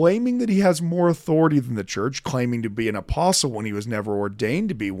 claiming that he has more authority than the church, claiming to be an apostle when he was never ordained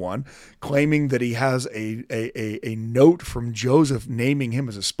to be one, claiming that he has a note from Joseph naming him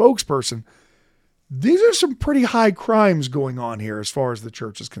as a spokesperson. These are some pretty high crimes going on here as far as the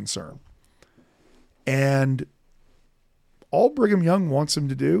church is concerned. And all Brigham Young wants him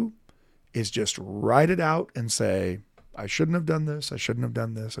to do is just write it out and say, I shouldn't have done this. I shouldn't have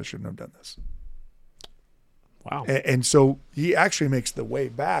done this. I shouldn't have done this. Wow. And so he actually makes the way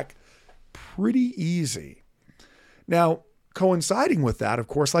back pretty easy. Now, coinciding with that, of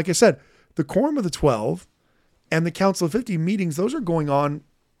course, like I said, the Quorum of the 12 and the Council of 50 meetings, those are going on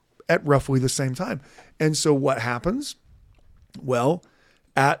at roughly the same time. And so what happens? Well,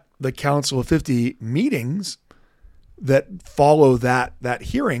 at the Council of 50 meetings that follow that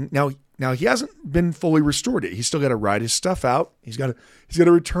hearing, now Now, he hasn't been fully restored yet. He's still got to write his stuff out. He's got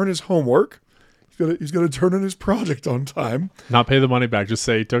to return his homework. He's got to turn in his project on time. Not pay the money back. Just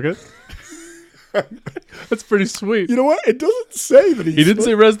say he took it. That's pretty sweet. You know what? It doesn't say that he didn't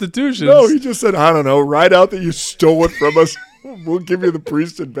say restitution. No, he just said, I don't know, write out that you stole it from us. We'll give you the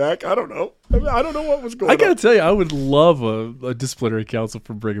priesthood back. I don't know. I don't know what was going on. I got to tell you, I would love a disciplinary council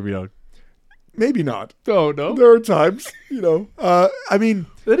from Brigham Young. Maybe not. Oh, no? There are times, I mean.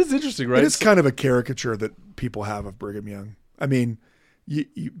 That is interesting, right? It's kind of a caricature that people have of Brigham Young. I mean,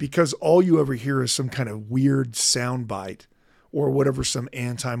 because all you ever hear is some kind of weird soundbite or whatever some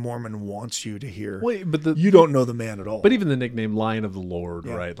anti-Mormon wants you to hear. Wait, but you don't know the man at all. But even the nickname Lion of the Lord,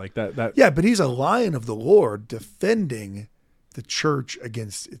 right? Like that. Yeah, but he's a lion of the Lord defending the church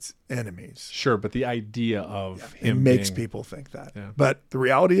against its enemies. Sure, but the idea of him it makes people think that. Yeah. But the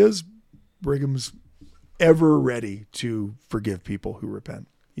reality is Brigham's ever ready to forgive people who repent.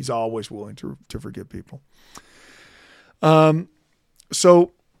 He's always willing to forgive people.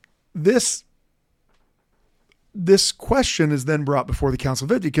 So this question is then brought before the Council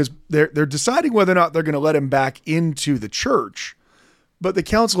of 50 because they're deciding whether or not they're going to let him back into the church. But the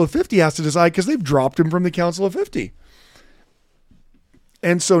Council of 50 has to decide because they've dropped him from the Council of 50.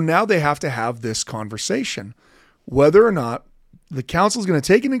 And so now they have to have this conversation, whether or not the council is going to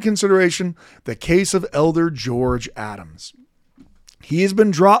take into consideration the case of Elder George Adams. He has been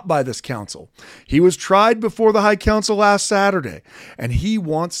dropped by this council. He was tried before the High Council last Saturday, and he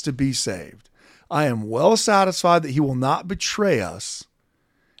wants to be saved. I am well satisfied that he will not betray us,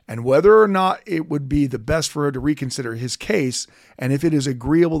 and whether or not it would be the best for her to reconsider his case, and if it is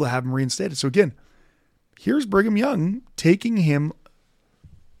agreeable to have him reinstated. So again, here's Brigham Young taking him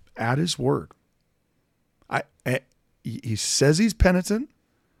at his word. He says he's penitent.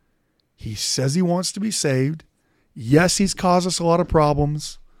 He says he wants to be saved. Yes, he's caused us a lot of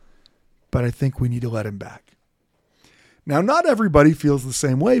problems, but I think we need to let him back. Now, not everybody feels the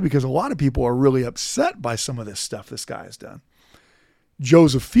same way because a lot of people are really upset by some of this stuff this guy has done.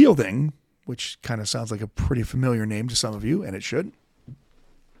 Joseph Fielding, which kind of sounds like a pretty familiar name to some of you, and it should.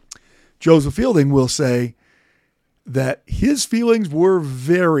 Joseph Fielding will say that his feelings were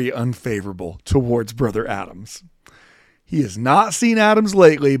very unfavorable towards Brother Adams. He has not seen Adams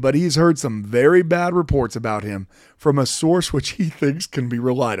lately, but he's heard some very bad reports about him from a source which he thinks can be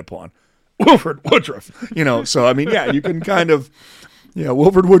relied upon. Wilford Woodruff. So, I mean, yeah, you can kind of,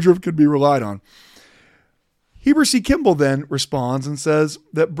 Wilford Woodruff could be relied on. Heber C. Kimball then responds and says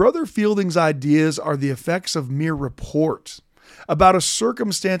that Brother Fielding's ideas are the effects of mere report about a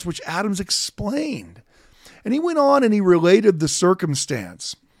circumstance which Adams explained. And he went on and he related the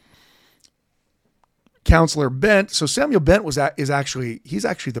circumstance. Counselor Bent, so Samuel Bent he's actually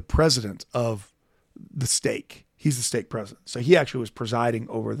the president of the stake. He's the stake president. So he actually was presiding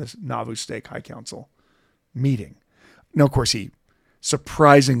over this Nauvoo Stake High Council meeting. Now, of course, he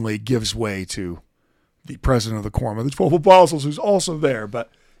surprisingly gives way to the president of the Quorum of the 12 Apostles, who's also there,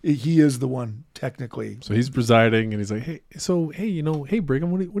 but he is the one technically. So he's presiding and he's like, hey,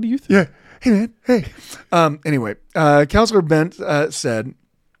 Brigham, what do you think? Yeah. Hey, man. Hey. Anyway, Counselor Bent said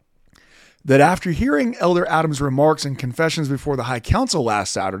that after hearing Elder Adams' remarks and confessions before the High Council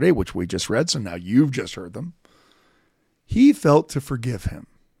last Saturday, which we just read, so now you've just heard them, he felt to forgive him.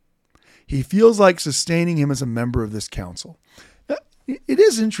 He feels like sustaining him as a member of this council. It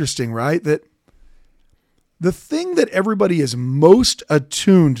is interesting, right, that the thing that everybody is most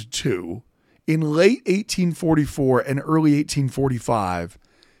attuned to in late 1844 and early 1845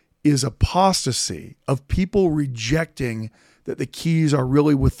 is apostasy of people rejecting that the keys are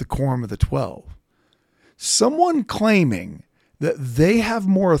really with the Quorum of the 12. Someone claiming that they have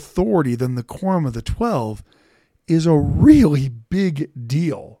more authority than the Quorum of the 12 is a really big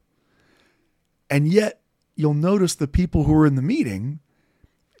deal. And yet you'll notice the people who are in the meeting,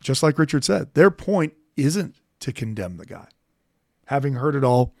 just like Richard said, their point isn't to condemn the guy. Having heard it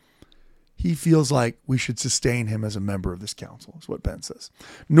all, he feels like we should sustain him as a member of this council, is what Ben says.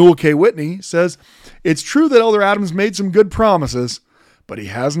 Newell K. Whitney says, it's true that Elder Adams made some good promises, but he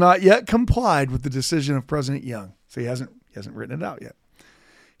has not yet complied with the decision of President Young. So he hasn't written it out yet.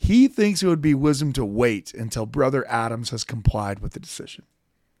 He thinks it would be wisdom to wait until Brother Adams has complied with the decision.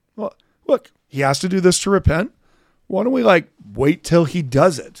 Well, look, he has to do this to repent. Why don't we wait till he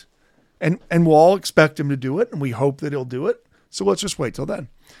does it? And we'll all expect him to do it, and we hope that he'll do it. So let's just wait till then.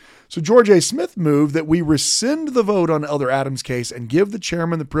 So George A. Smith moved that we rescind the vote on Elder Adams' case and give the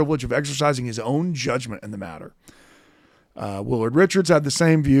chairman the privilege of exercising his own judgment in the matter. Willard Richards had the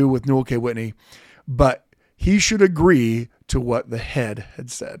same view with Newell K. Whitney, but he should agree to what the head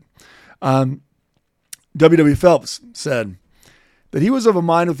had said. W.W. Phelps said, that he was of a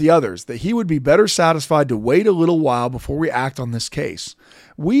mind with the others, that he would be better satisfied to wait a little while before we act on this case.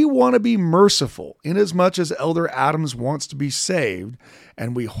 We want to be merciful, inasmuch as Elder Adams wants to be saved,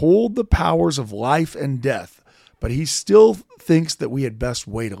 and we hold the powers of life and death, but he still thinks that we had best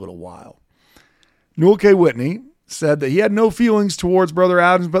wait a little while. Newell K. Whitney said that he had no feelings towards Brother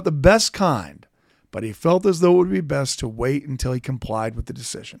Adams but the best kind, but he felt as though it would be best to wait until he complied with the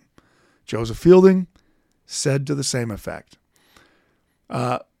decision. Joseph Fielding said to the same effect.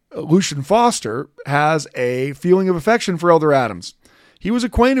 Lucian Foster has a feeling of affection for Elder Adams. He was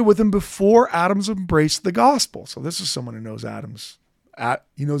acquainted with him before Adams embraced the gospel. So this is someone who knows Adams.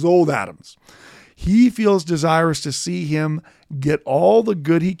 He knows old Adams. He feels desirous to see him get all the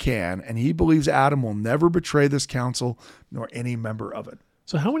good he can, and he believes Adam will never betray this council nor any member of it.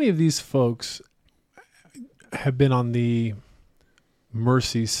 So how many of these folks have been on the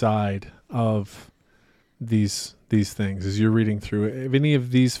mercy side of these things as you're reading through it? Have any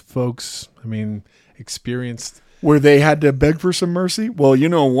of these folks, experienced where they had to beg for some mercy? Well,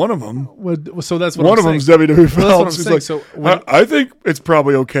 one of them. So that's what one I'm of saying. them's W.W. Phelps. He's like, so I think it's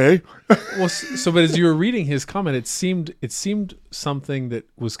probably okay. but as you were reading his comment, it seemed something that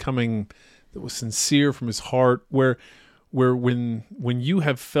was coming, that was sincere from his heart. Where when you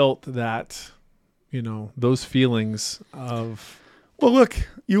have felt that, those feelings of. Well, look,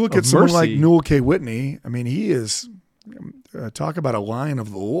 you look at someone mercy. like Newell K. Whitney. He is, talk about a lion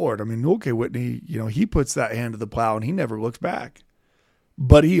of the Lord. Newell K. Whitney, he puts that hand to the plow and he never looks back.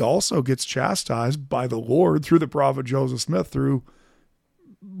 But he also gets chastised by the Lord through the prophet Joseph Smith through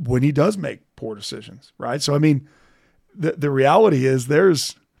when he does make poor decisions, right? So, the reality is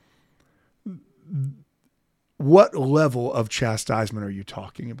there's, what level of chastisement are you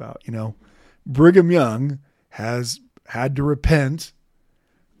talking about? Brigham Young has had to repent,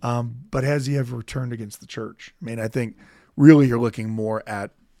 but has he ever returned against the church? I think really you're looking more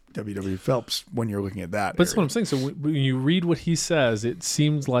at W.W. Phelps when you're looking at that. But that's what I'm saying. So when you read what he says, it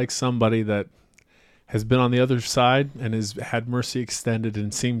seems like somebody that has been on the other side and has had mercy extended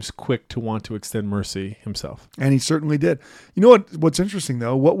and seems quick to want to extend mercy himself. And he certainly did. You know what's interesting,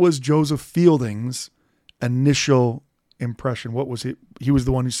 though? What was Joseph Fielding's initial impression? What was he? He was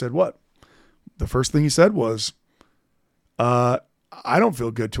the one who said what? The first thing he said was, I don't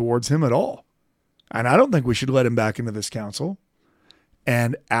feel good towards him at all. And I don't think we should let him back into this council.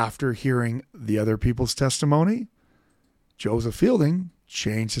 And after hearing the other people's testimony, Joseph Fielding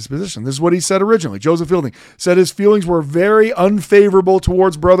changed his position. This is what he said originally. Joseph Fielding said his feelings were very unfavorable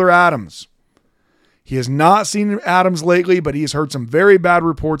towards Brother Adams. He has not seen Adams lately, but he has heard some very bad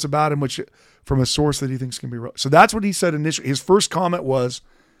reports about him, which from a source that he thinks can be real. So that's what he said initially. His first comment was,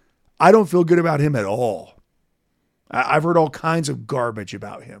 I don't feel good about him at all. I've heard all kinds of garbage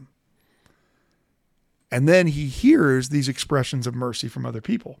about him. And then he hears these expressions of mercy from other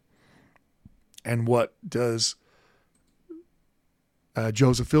people. And what does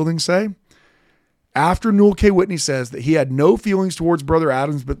Joseph Fielding say? After Newell K. Whitney says that he had no feelings towards Brother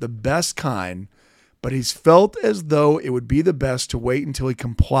Adams but the best kind, but he's felt as though it would be the best to wait until he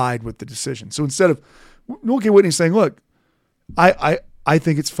complied with the decision. So instead of Newell K. Whitney saying, look, I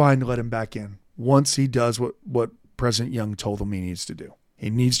think it's fine to let him back in once he does what President Young told him he needs to do.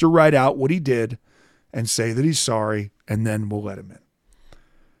 He needs to write out what he did and say that he's sorry, and then we'll let him in.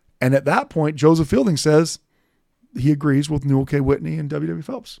 And at that point, Joseph Fielding says he agrees with Newell K. Whitney and W.W.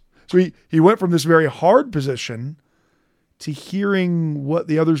 Phelps. So he went from this very hard position to hearing what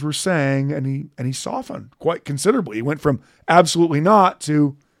the others were saying, and he softened quite considerably. He went from absolutely not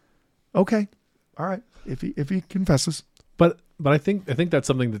to, okay, all right, if he confesses. But I think that's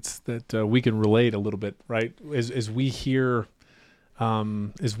something that we can relate a little bit, right? As we hear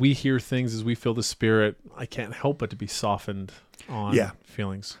things, as we feel the Spirit, I can't help but to be softened on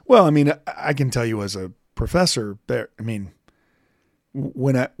feelings. Well, I can tell you as a professor,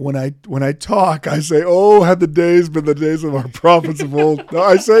 when I talk, I say, "Oh, had the days been the days of our prophets of old." No,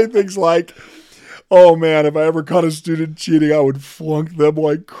 I say things like, "Oh man, if I ever caught a student cheating, I would flunk them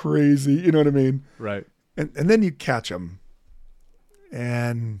like crazy." You know what I mean? Right. And then you catch them,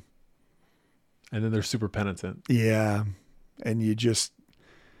 and then they're super penitent. Yeah. And you just,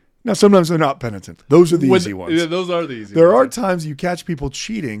 now sometimes they're not penitent. Those are the easy ones. Yeah, those are the easy ones. There are times you catch people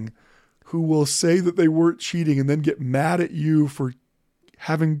cheating who will say that they weren't cheating and then get mad at you for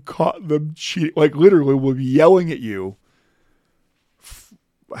having caught them cheating. Like literally will be yelling at you.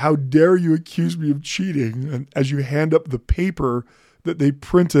 How dare you accuse me of cheating? And as you hand up the paper that they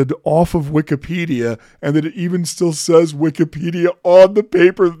printed off of Wikipedia, and that it even still says Wikipedia on the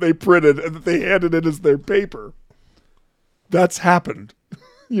paper that they printed and that they handed in as their paper. That's happened,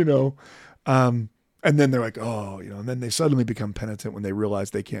 And then they're like, oh, and then they suddenly become penitent when they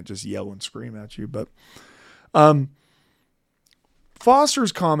realize they can't just yell and scream at you. But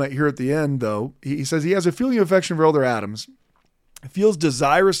Foster's comment here at the end, though, he says he has a feeling of affection for Elder Adams. He feels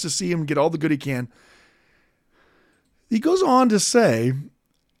desirous to see him get all the good he can. He goes on to say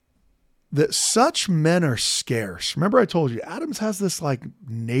that such men are scarce. Remember I told you, Adams has this like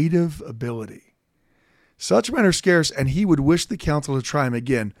native ability. Such men are scarce, and he would wish the council to try him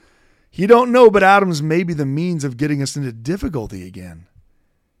again. He don't know, but Adams may be the means of getting us into difficulty again.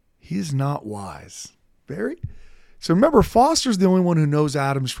 He is not wise. Very. So remember, Foster's the only one who knows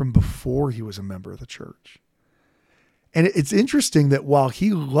Adams from before he was a member of the church. And it's interesting that while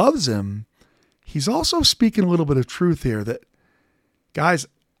he loves him, he's also speaking a little bit of truth here that, guys,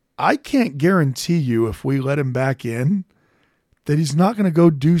 I can't guarantee you if we let him back in that he's not going to go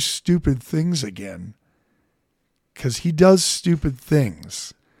do stupid things again. Because he does stupid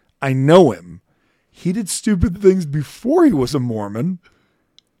things. I know him. He did stupid things before he was a Mormon.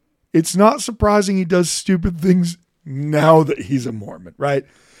 It's not surprising he does stupid things now that he's a Mormon, right?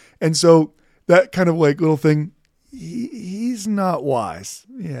 And so that kind of like little thing, he's not wise.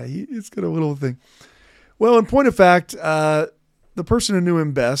 Yeah, it's got a little thing. Well, in point of fact, the person who knew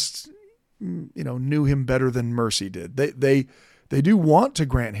him best, knew him better than Mercy did. They do want to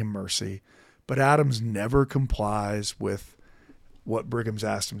grant him mercy, but Adams never complies with what Brigham's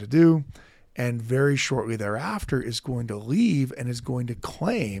asked him to do, and very shortly thereafter is going to leave and is going to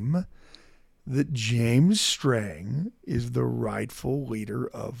claim that James Strang is the rightful leader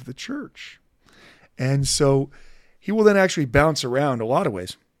of the church. And so he will then actually bounce around a lot of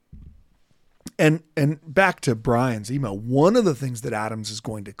ways. And back to Brian's email, one of the things that Adams is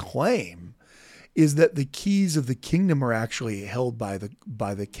going to claim is that the keys of the kingdom are actually held by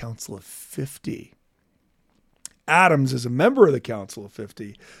the Council of 50. Adams is a member of the Council of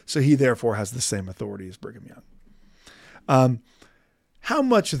 50, so he therefore has the same authority as Brigham Young. How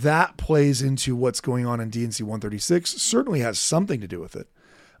much that plays into what's going on in D&C 136 certainly has something to do with it.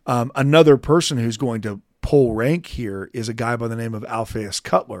 Another person who's going to pull rank here is a guy by the name of Alphaeus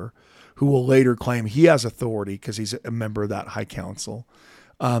Cutler, who will later claim he has authority because he's a member of that high council.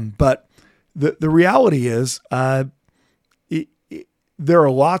 But the reality is, there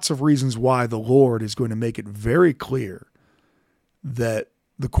are lots of reasons why the Lord is going to make it very clear that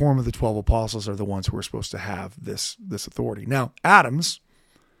the quorum of the 12 apostles are the ones who are supposed to have this authority. Now, Adams,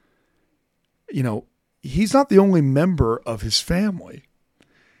 he's not the only member of his family.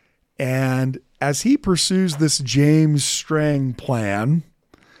 And as he pursues this James Strang plan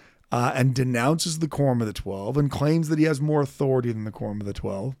and denounces the quorum of the 12 and claims that he has more authority than the quorum of the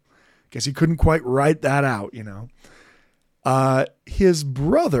 12, guess he couldn't quite write that out, his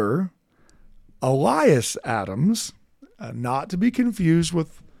brother, Elias Adams, not to be confused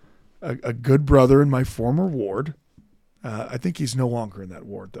with a good brother in my former ward. I think he's no longer in that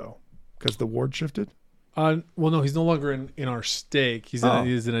ward, though, because the ward shifted. Well, no, he's no longer in our stake. He's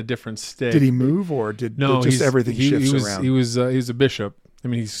in a different stake. Did he move, or did everything shifts around? He was a bishop. I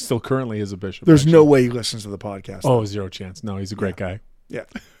mean, he still currently is a bishop. There's no way he listens to the podcast. Oh, zero chance. No, he's a great guy. Yeah.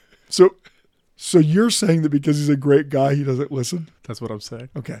 So you're saying that because he's a great guy, he doesn't listen? That's what I'm saying.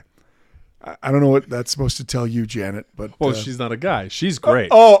 Okay. I don't know what that's supposed to tell you, Janet, but... Well, she's not a guy. She's great.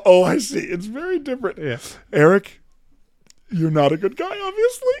 Oh, I see. It's very different. Yeah. Eric, you're not a good guy,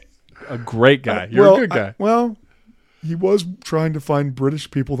 obviously. A great guy. You're a good guy. He was trying to find British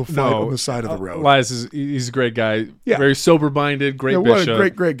people to fight on the side of the road. Elias he's a great guy. Yeah. Very sober-minded, great bishop. What a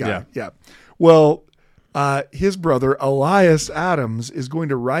great guy. Yeah. Well, his brother, Elias Adams, is going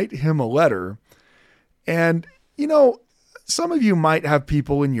to write him a letter. And, some of you might have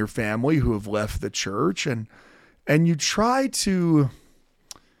people in your family who have left the church and you try to,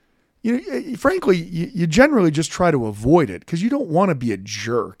 frankly, you generally just try to avoid it because you don't want to be a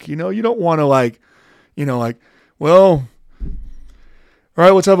jerk. You don't want to well, all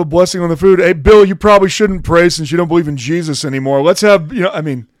right, let's have a blessing on the food. Hey, Bill, you probably shouldn't pray since you don't believe in Jesus anymore. Let's have,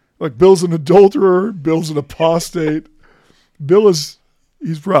 Bill's an adulterer. Bill's an apostate.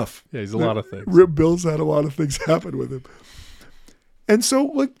 He's rough. Yeah, he's a lot of things. Bill's had a lot of things happen with him. And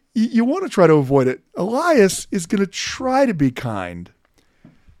so, look, you want to try to avoid it. Elias is going to try to be kind,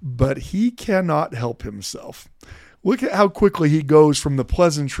 but he cannot help himself. Look at how quickly he goes from the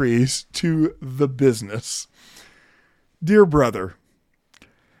pleasantries to the business. Dear brother,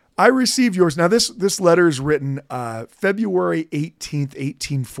 I received yours. Now, this letter is written February 18th,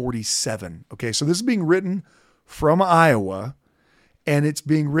 1847. Okay, so this is being written from Iowa. And it's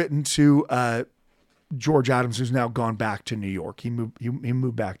being written to George Adams, who's now gone back to New York. He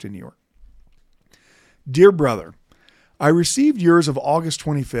moved back to New York. Dear brother, I received yours of August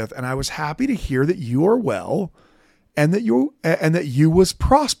 25th, and I was happy to hear that you are well and that you was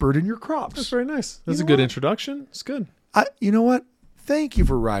prospered in your crops. That's very nice. That's a good introduction. It's good. You know what? Thank you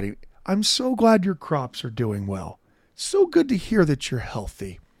for writing. I'm so glad your crops are doing well. So good to hear that you're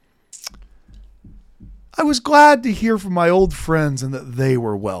healthy. I was glad to hear from my old friends and that they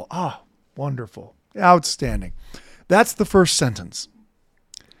were well. Ah, wonderful. Outstanding. That's the first sentence.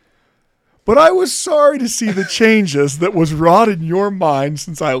 But I was sorry to see the changes that was wrought in your mind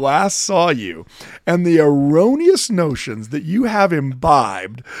since I last saw you, and the erroneous notions that you have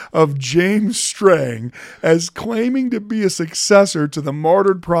imbibed of James Strang as claiming to be a successor to the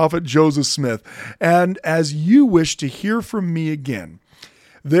martyred prophet Joseph Smith, and as you wish to hear from me again.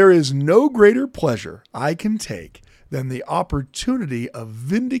 There is no greater pleasure I can take than the opportunity of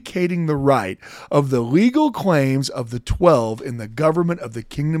vindicating the right of the legal claims of the 12 in the government of the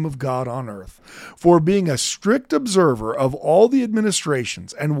kingdom of God on earth. For being a strict observer of all the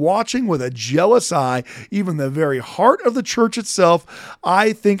administrations and watching with a jealous eye even the very heart of the church itself,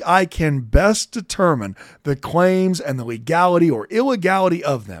 I think I can best determine the claims and the legality or illegality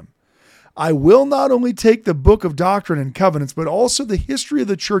of them. I will not only take the book of Doctrine and Covenants, but also the history of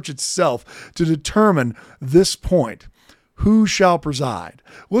the church itself to determine this point. Who shall preside?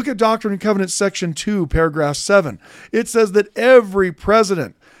 Look at Doctrine and Covenants, section 2, paragraph 7. It says that every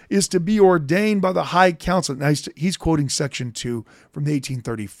president is to be ordained by the High Council. Now he's quoting section 2 from the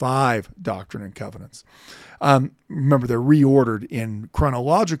 1835 Doctrine and Covenants. Remember, they're reordered in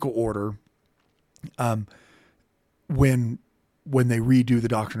chronological order when they redo the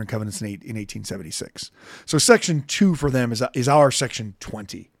Doctrine and Covenants in 1876. So section 2 for them is our section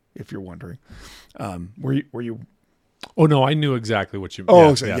 20, if you're wondering. Were you? Oh no, I knew exactly what you.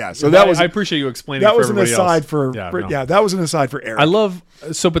 Oh, yeah. So that was. I appreciate you explaining. That for was an aside else. That was an aside for Eric. I love.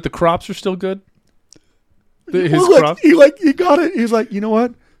 So, but the crops are still good. Crops. He got it. He's like, you know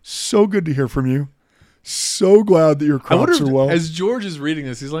what? So good to hear from you. So glad that your crops are well. As George is reading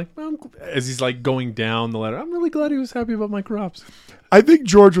this, he's like, as he's like going down the letter, I'm really glad he was happy about my crops. I think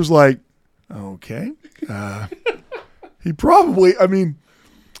George was like, okay. He probably. I mean,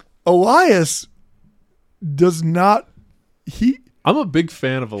 Elias does not. I'm a big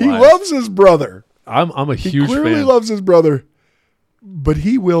fan of Elias. He loves his brother. I'm a huge fan. He clearly loves his brother, but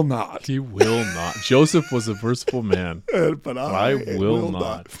he will not. He will not. Joseph was a merciful man, but I will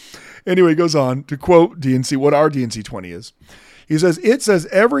not. Anyway, he goes on to quote DNC, what our DNC 20 is. He says, it says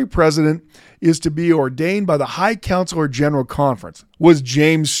every president is to be ordained by the High Council or General Conference. Was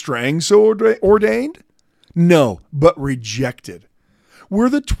James Strang so ordained? No, but rejected. Were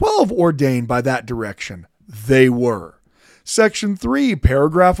the 12 ordained by that direction? They were. Section 3,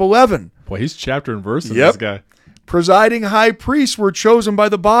 paragraph 11. Boy, he's chapter and verse in this guy. Presiding high priests were chosen by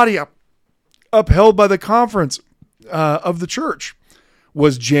the body, upheld by the conference of the church.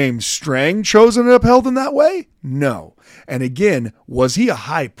 Was James Strang chosen and upheld in that way? No. And again, was he a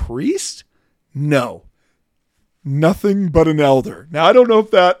high priest? No. Nothing but an elder. Now, I don't know if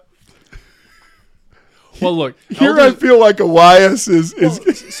that... Well, look. Here I feel like Elias is...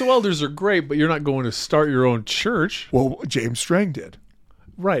 So elders are great, but you're not going to start your own church. Well, James Strang did.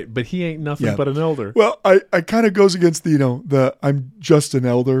 Right, but he ain't nothing but an elder. Well, I kind of goes against the I'm just an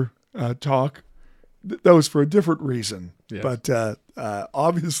elder talk. That was for a different reason. Yes. But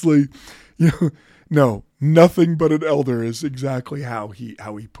obviously, no, nothing but an elder is exactly how he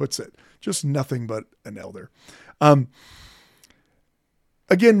puts it. Just nothing but an elder.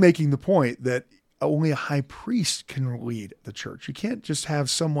 Again, making the point that only a high priest can lead the church. You can't just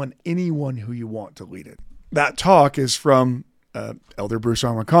have anyone who you want to lead it. That talk is from Elder Bruce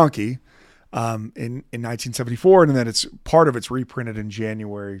R. McConkie in 1974, and then it's reprinted in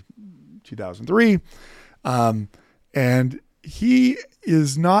January 2003. And he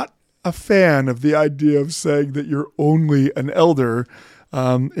is not a fan of the idea of saying that you're only an elder.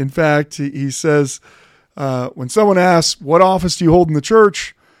 In fact, he says, when someone asks, what office do you hold in the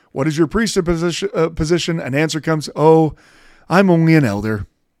church? What is your priesthood position? An answer comes, oh, I'm only an elder.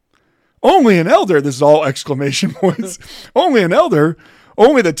 Only an elder. This is all exclamation points. Only an elder.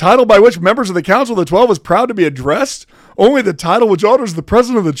 Only the title by which members of the Council of the 12 is proud to be addressed. Only the title which honors the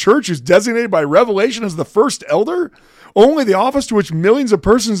president of the church who's designated by revelation as the first elder. Only the office to which millions of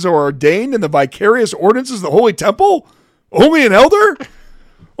persons are ordained in the vicarious ordinances of the Holy Temple. Only an elder.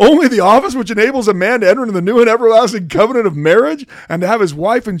 Only the office which enables a man to enter into the new and everlasting covenant of marriage and to have his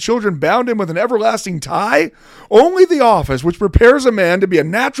wife and children bound him with an everlasting tie. Only the office which prepares a man to be a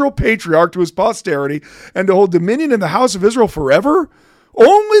natural patriarch to his posterity and to hold dominion in the house of Israel forever.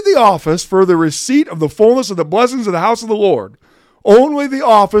 Only the office for the receipt of the fullness of the blessings of the house of the Lord. Only the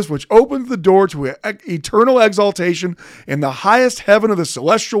office which opens the door to eternal exaltation in the highest heaven of the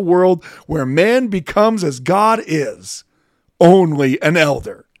celestial world, where man becomes as God is. Only an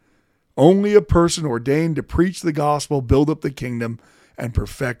elder. Only a person ordained to preach the gospel, build up the kingdom, and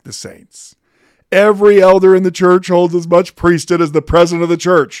perfect the saints. Every elder in the church holds as much priesthood as the president of the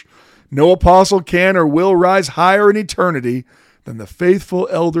church. No apostle can or will rise higher in eternity than the faithful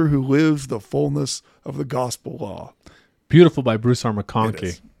elder who lives the fullness of the gospel law. Beautiful by Bruce R.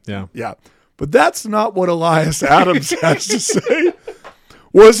 McConkie. Yeah. Yeah. But that's not what Elias Adams has to say.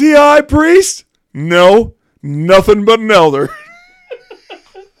 Was he a high priest? No, nothing but an elder.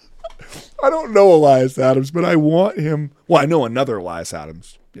 I don't know Elias Adams, but I want him. Well, I know another Elias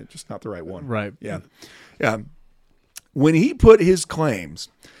Adams, just not the right one. Right. Yeah. Yeah. When he put his claims,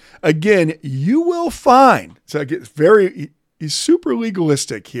 again, you will find, so it gets he's super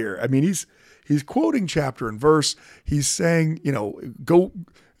legalistic here. I mean, he's quoting chapter and verse. He's saying,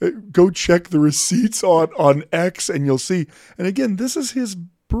 go check the receipts on X and you'll see. And again, this is his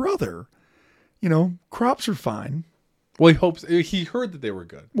brother. Crops are fine. Well, he heard that they were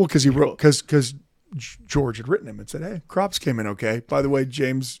good. Well, because George had written him and said, hey, crops came in okay. By the way,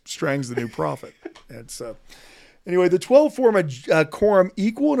 James Strang's the new prophet. And so anyway, the 12 form a quorum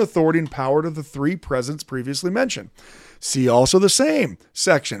equal in authority and power to the three presidents previously mentioned. See also the same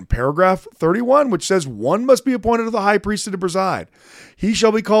section, paragraph 31, which says one must be appointed to the high priesthood to preside. He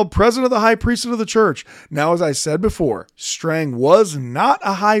shall be called president of the high priesthood of the church. Now, as I said before, Strang was not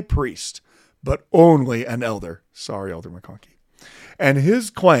a high priest, but only an elder. Sorry, Elder McConkie. And his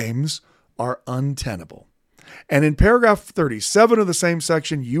claims are untenable. And in paragraph 37 of the same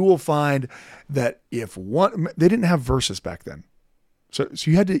section, you will find that they didn't have verses back then. So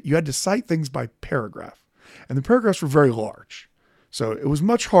you had to cite things by paragraph. And the paragraphs were very large. So it was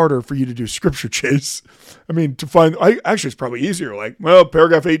much harder for you to do scripture chase. I mean, to find, actually it's probably easier. Like, well,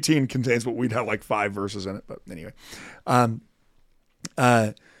 paragraph 18 contains what we'd have like 5 verses in it. But anyway,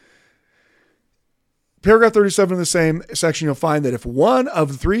 paragraph 37 of the same section, you'll find that if one of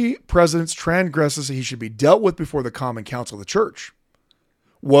the 3 presidents transgresses, he should be dealt with before the common council of the church.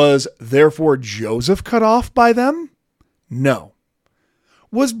 Was therefore Joseph cut off by them? No.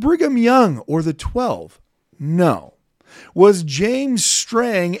 Was Brigham Young or the 12? No. Was James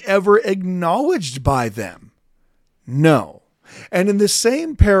Strang ever acknowledged by them? No. And in the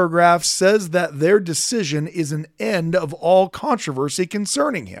same paragraph says that their decision is an end of all controversy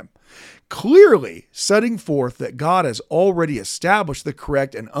concerning him, clearly setting forth that God has already established the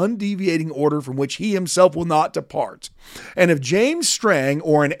correct and undeviating order from which he himself will not depart. And if James Strang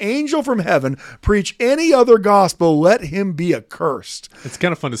or an angel from heaven preach any other gospel, let him be accursed. It's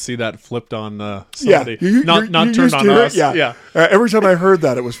kind of fun to see that flipped on somebody, yeah, not turned on us. Yeah. Every time I heard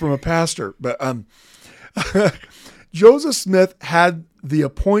that, it was from a pastor. But Joseph Smith had the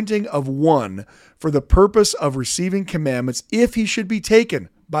appointing of one for the purpose of receiving commandments if he should be taken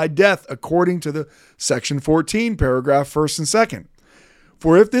by death, according to the section 14, paragraph 1st and 2nd.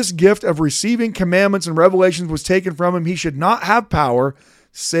 For if this gift of receiving commandments and revelations was taken from him, he should not have power,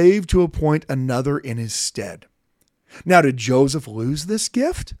 save to appoint another in his stead. Now, did Joseph lose this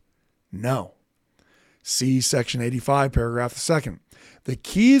gift? No. See section 85, paragraph 2nd. The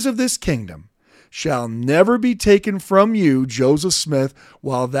keys of this kingdom shall never be taken from you, Joseph Smith,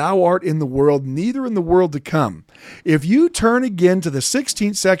 while thou art in the world, neither in the world to come. If you turn again to the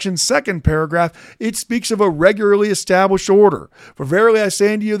 16th section, 2nd paragraph, it speaks of a regularly established order. For verily I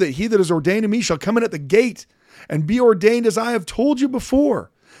say unto you that he that is ordained to me shall come in at the gate and be ordained as I have told you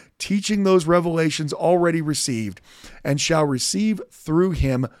before, teaching those revelations already received, and shall receive through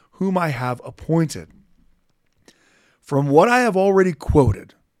him whom I have appointed. From what I have already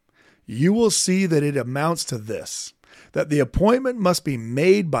quoted, you will see that it amounts to this, that the appointment must be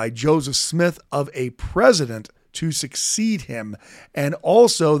made by Joseph Smith of a president to succeed him, and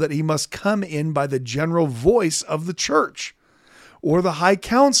also that he must come in by the general voice of the church or the high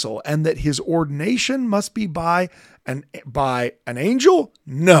council, and that his ordination must be by an angel?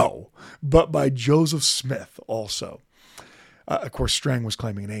 No, but by Joseph Smith also. Of course, Strang was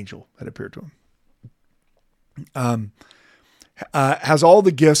claiming an angel had appeared to him. Has all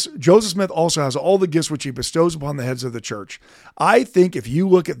the gifts. Joseph Smith also has all the gifts which he bestows upon the heads of the church. I think if you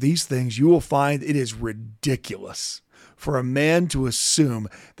look at these things, you will find it is ridiculous for a man to assume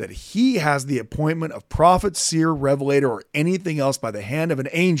that he has the appointment of prophet, seer, revelator, or anything else by the hand of an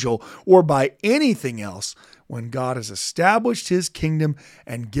angel or by anything else when God has established his kingdom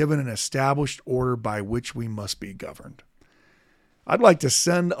and given an established order by which we must be governed. I'd like to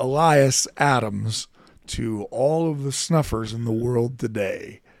send Elias Adams to all of the snuffers in the world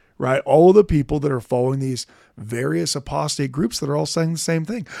today. right? All the people that are following these various apostate groups that are all saying the same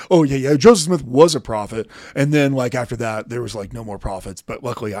thing. Oh, yeah, Joseph Smith was a prophet. And then like after that, there was like no more prophets, but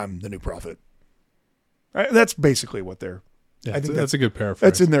luckily I'm the new prophet. Right? That's basically what they're, Yeah, I think that's a good paraphrase.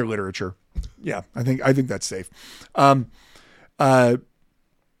 That's in their literature. Yeah, I think that's safe. But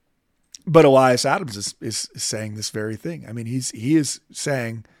Elias Adams is saying this very thing. I mean, he is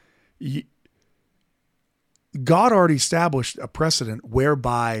saying God already established a precedent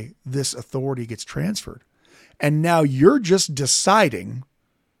whereby this authority gets transferred. And now you're just deciding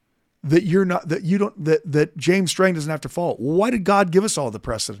that that James Strang doesn't have to follow it. Why did God give us all the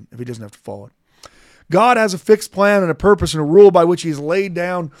precedent if he doesn't have to follow it? God has a fixed plan and a purpose and a rule by which he's laid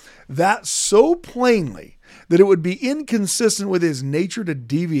down that so plainly that it would be inconsistent with his nature to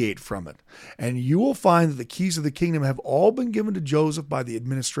deviate from it. And you will find that the keys of the kingdom have all been given to Joseph by the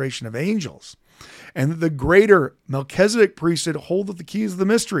administration of angels, and that the greater Melchizedek priesthood holdeth the keys of the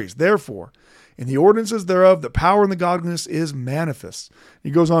mysteries. Therefore, in the ordinances thereof, the power and the godliness is manifest.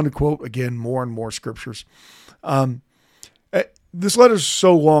 He goes on to quote again more and more scriptures. This letter is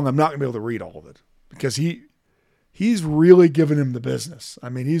so long, I'm not going to be able to read all of it because he's really giving him the business. I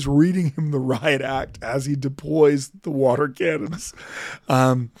mean, he's reading him the riot act as he deploys the water cannons.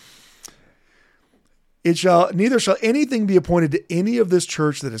 Neither shall anything be appointed to any of this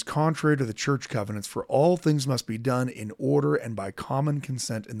church that is contrary to the church covenants, for all things must be done in order and by common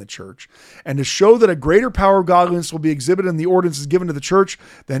consent in the church. And to show that a greater power of godliness will be exhibited in the ordinances given to the church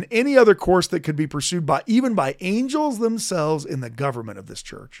than any other course that could be pursued even by angels themselves in the government of this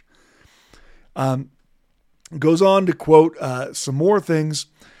church. Goes on to quote some more things,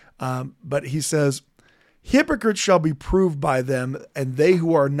 but he says, hypocrites shall be proved by them, and they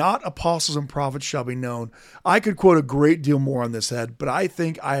who are not apostles and prophets shall be known. I could quote a great deal more on this head, but I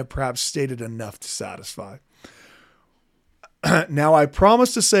think I have perhaps stated enough to satisfy. Now, I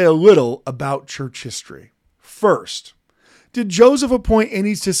promise to say a little about church history. First, did Joseph appoint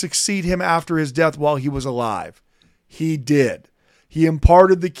any to succeed him after his death while he was alive? He did. He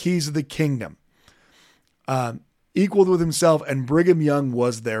imparted the keys of the kingdom, equal with himself, and Brigham Young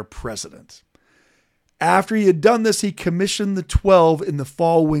was their president. After he had done this, he commissioned the 12 in the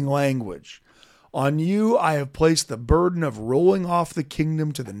following language. On you I have placed the burden of rolling off the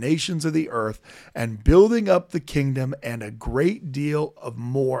kingdom to the nations of the earth and building up the kingdom, and a great deal of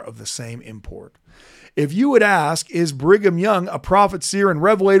more of the same import. If you would ask, is Brigham Young a prophet, seer, and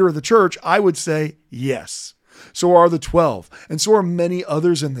revelator of the church? I would say yes. So are the 12, and so are many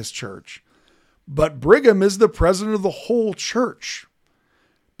others in this church. But Brigham is the president of the whole church.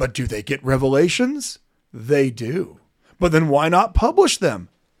 But do they get revelations? They do. But then why not publish them?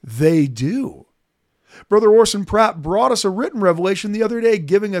 They do. Brother Orson Pratt brought us a written revelation the other day,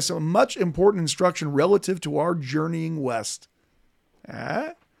 giving us a much important instruction relative to our journeying west.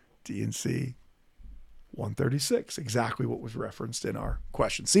 D&C 136, exactly what was referenced in our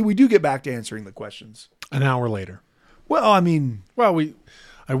question. See, we do get back to answering the questions. An hour later. Well, I mean...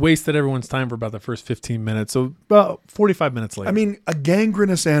 I wasted everyone's time for about the first 15 minutes, so about 45 minutes later. I mean, a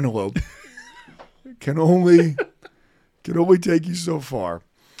gangrenous antelope can only take you so far.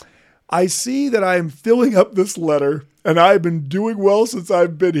 I see that I am filling up this letter, and I've been doing well since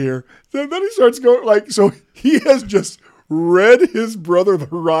I've been here. Then he starts going so he has just read his brother the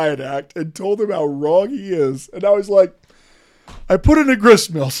riot act and told him how wrong he is. And now he's like, I put in a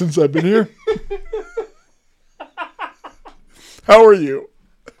grist mill since I've been here. How are you?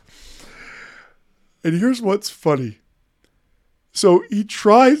 And here's what's funny. So he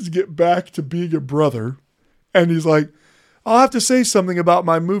tries to get back to being a brother, and he's like, I'll have to say something about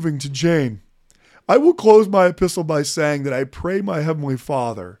my moving to Jane. I will close my epistle by saying that I pray my Heavenly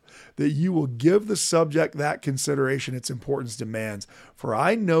Father that you will give the subject that consideration its importance demands, for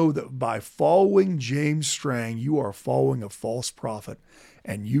I know that by following James Strang, you are following a false prophet,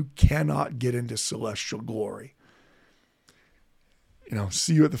 and you cannot get into celestial glory.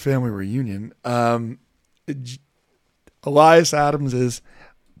 See you at the family reunion. Elias Adams is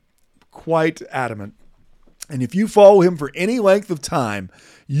quite adamant. And if you follow him for any length of time,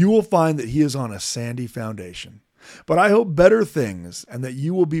 you will find that he is on a sandy foundation. But I hope better things, and that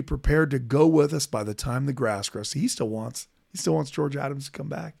you will be prepared to go with us by the time the grass grows. He still wants George Adams to come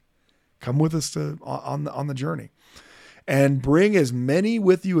back. Come with us on the journey. And bring as many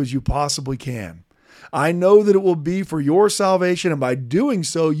with you as you possibly can. I know that it will be for your salvation, and by doing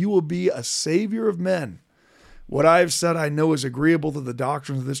so, you will be a savior of men. What I have said I know is agreeable to the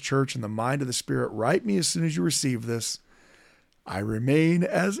doctrines of this church and the mind of the Spirit. Write me as soon as you receive this. I remain,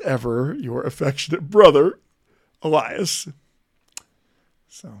 as ever, your affectionate brother, Elias.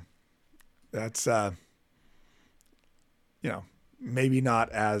 So that's, maybe not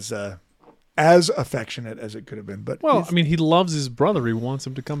as affectionate as it could have been. But well, I mean, he loves his brother. He wants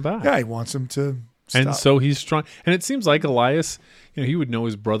him to come back. Yeah, he wants him to stop. And so he's strong. And it seems like Elias, he would know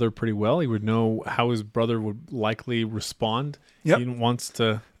his brother pretty well. He would know how his brother would likely respond. Yep. He wants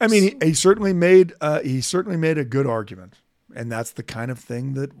to. I mean, he certainly made a good argument, and that's the kind of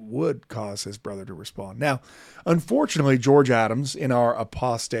thing that would cause his brother to respond. Now, unfortunately, George Adams in our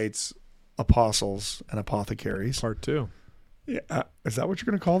Apostates, Apostles, and Apothecaries Part 2. Yeah, is that what you're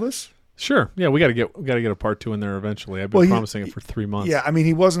going to call this? Sure. Yeah, we got to get a part 2 in there eventually. I've been promising it for 3 months. Yeah, I mean,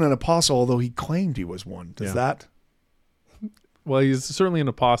 he wasn't an apostle, although he claimed he was one. Does that? Well, he's certainly an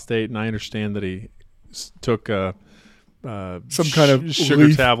apostate, and I understand that he took some kind of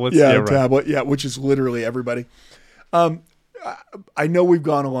sugar tablets. Tablet. Yeah, which is literally everybody. I know we've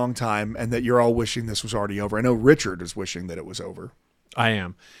gone a long time, and that you're all wishing this was already over. I know Richard is wishing that it was over. I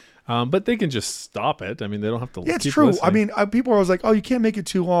am. But they can just stop it. I mean, they don't have to. Yeah, it's keep true. listening. I mean, people are always like, "Oh, you can't make it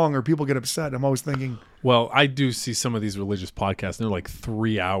too long," or people get upset. I'm always thinking, well, I do see some of these religious podcasts, and they're like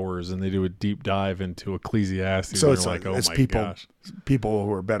 3 hours, and they do a deep dive into Ecclesiastes. So and it's like, oh it's my gosh, people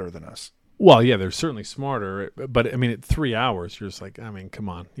who are better than us. Well, yeah, they're certainly smarter, but I mean, at 3 hours, you're just like, I mean, come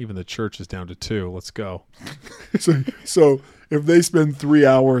on. Even the church is down to 2. Let's go. So if they spend 3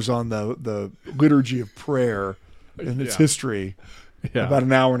 hours on the liturgy of prayer and its history. Yeah. About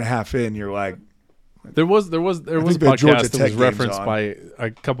an hour and a half in, you're like, there was a podcast that was referenced by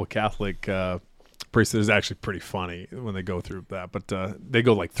a couple of Catholic priests that is actually pretty funny when they go through that, but they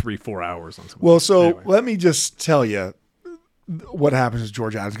go like 3-4 hours on something. Well, so anyway. Let me just tell you what happens with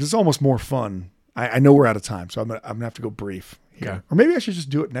George Adams, because it's almost more fun. I know we're out of time, so I'm gonna have to go brief here. Okay. Or maybe I should just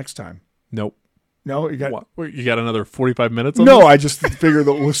do it next time. Nope. No, you got another 45 minutes on No, this? I just figured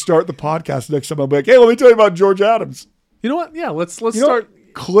that we'll start the podcast next time. I'll be like, hey, let me tell you about George Adams. You know what? Yeah, let's start.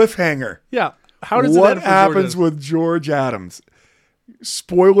 Cliffhanger. Yeah. How does what it end happens with George Adams?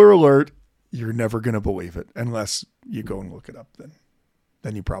 Spoiler alert, you're never going to believe it unless you go and look it up.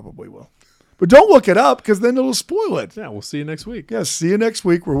 Then you probably will. But don't look it up, because then it'll spoil it. Yeah, we'll see you next week. Yeah, see you next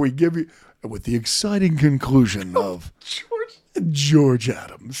week, where we give you with the exciting conclusion of George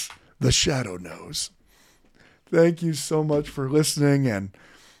Adams, the Shadow Knows. Thank you so much for listening and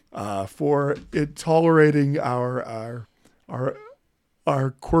for tolerating our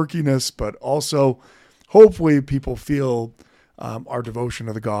quirkiness, but also hopefully people feel our devotion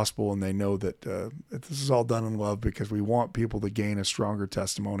to the gospel, and they know that this is all done in love, because we want people to gain a stronger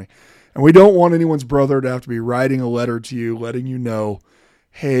testimony. And we don't want anyone's brother to have to be writing a letter to you, letting you know,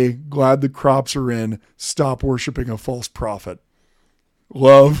 hey, glad the crops are in, stop worshiping a false prophet.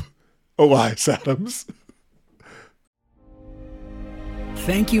 Love, Elias Adams.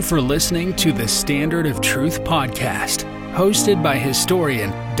 Thank you for listening to the Standard of Truth podcast, hosted by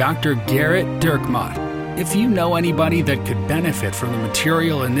historian Dr. Garrett Dirkmott. If you know anybody that could benefit from the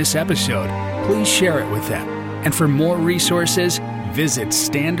material in this episode, please share it with them. And for more resources, visit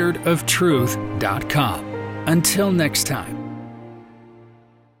standardoftruth.com. Until next time.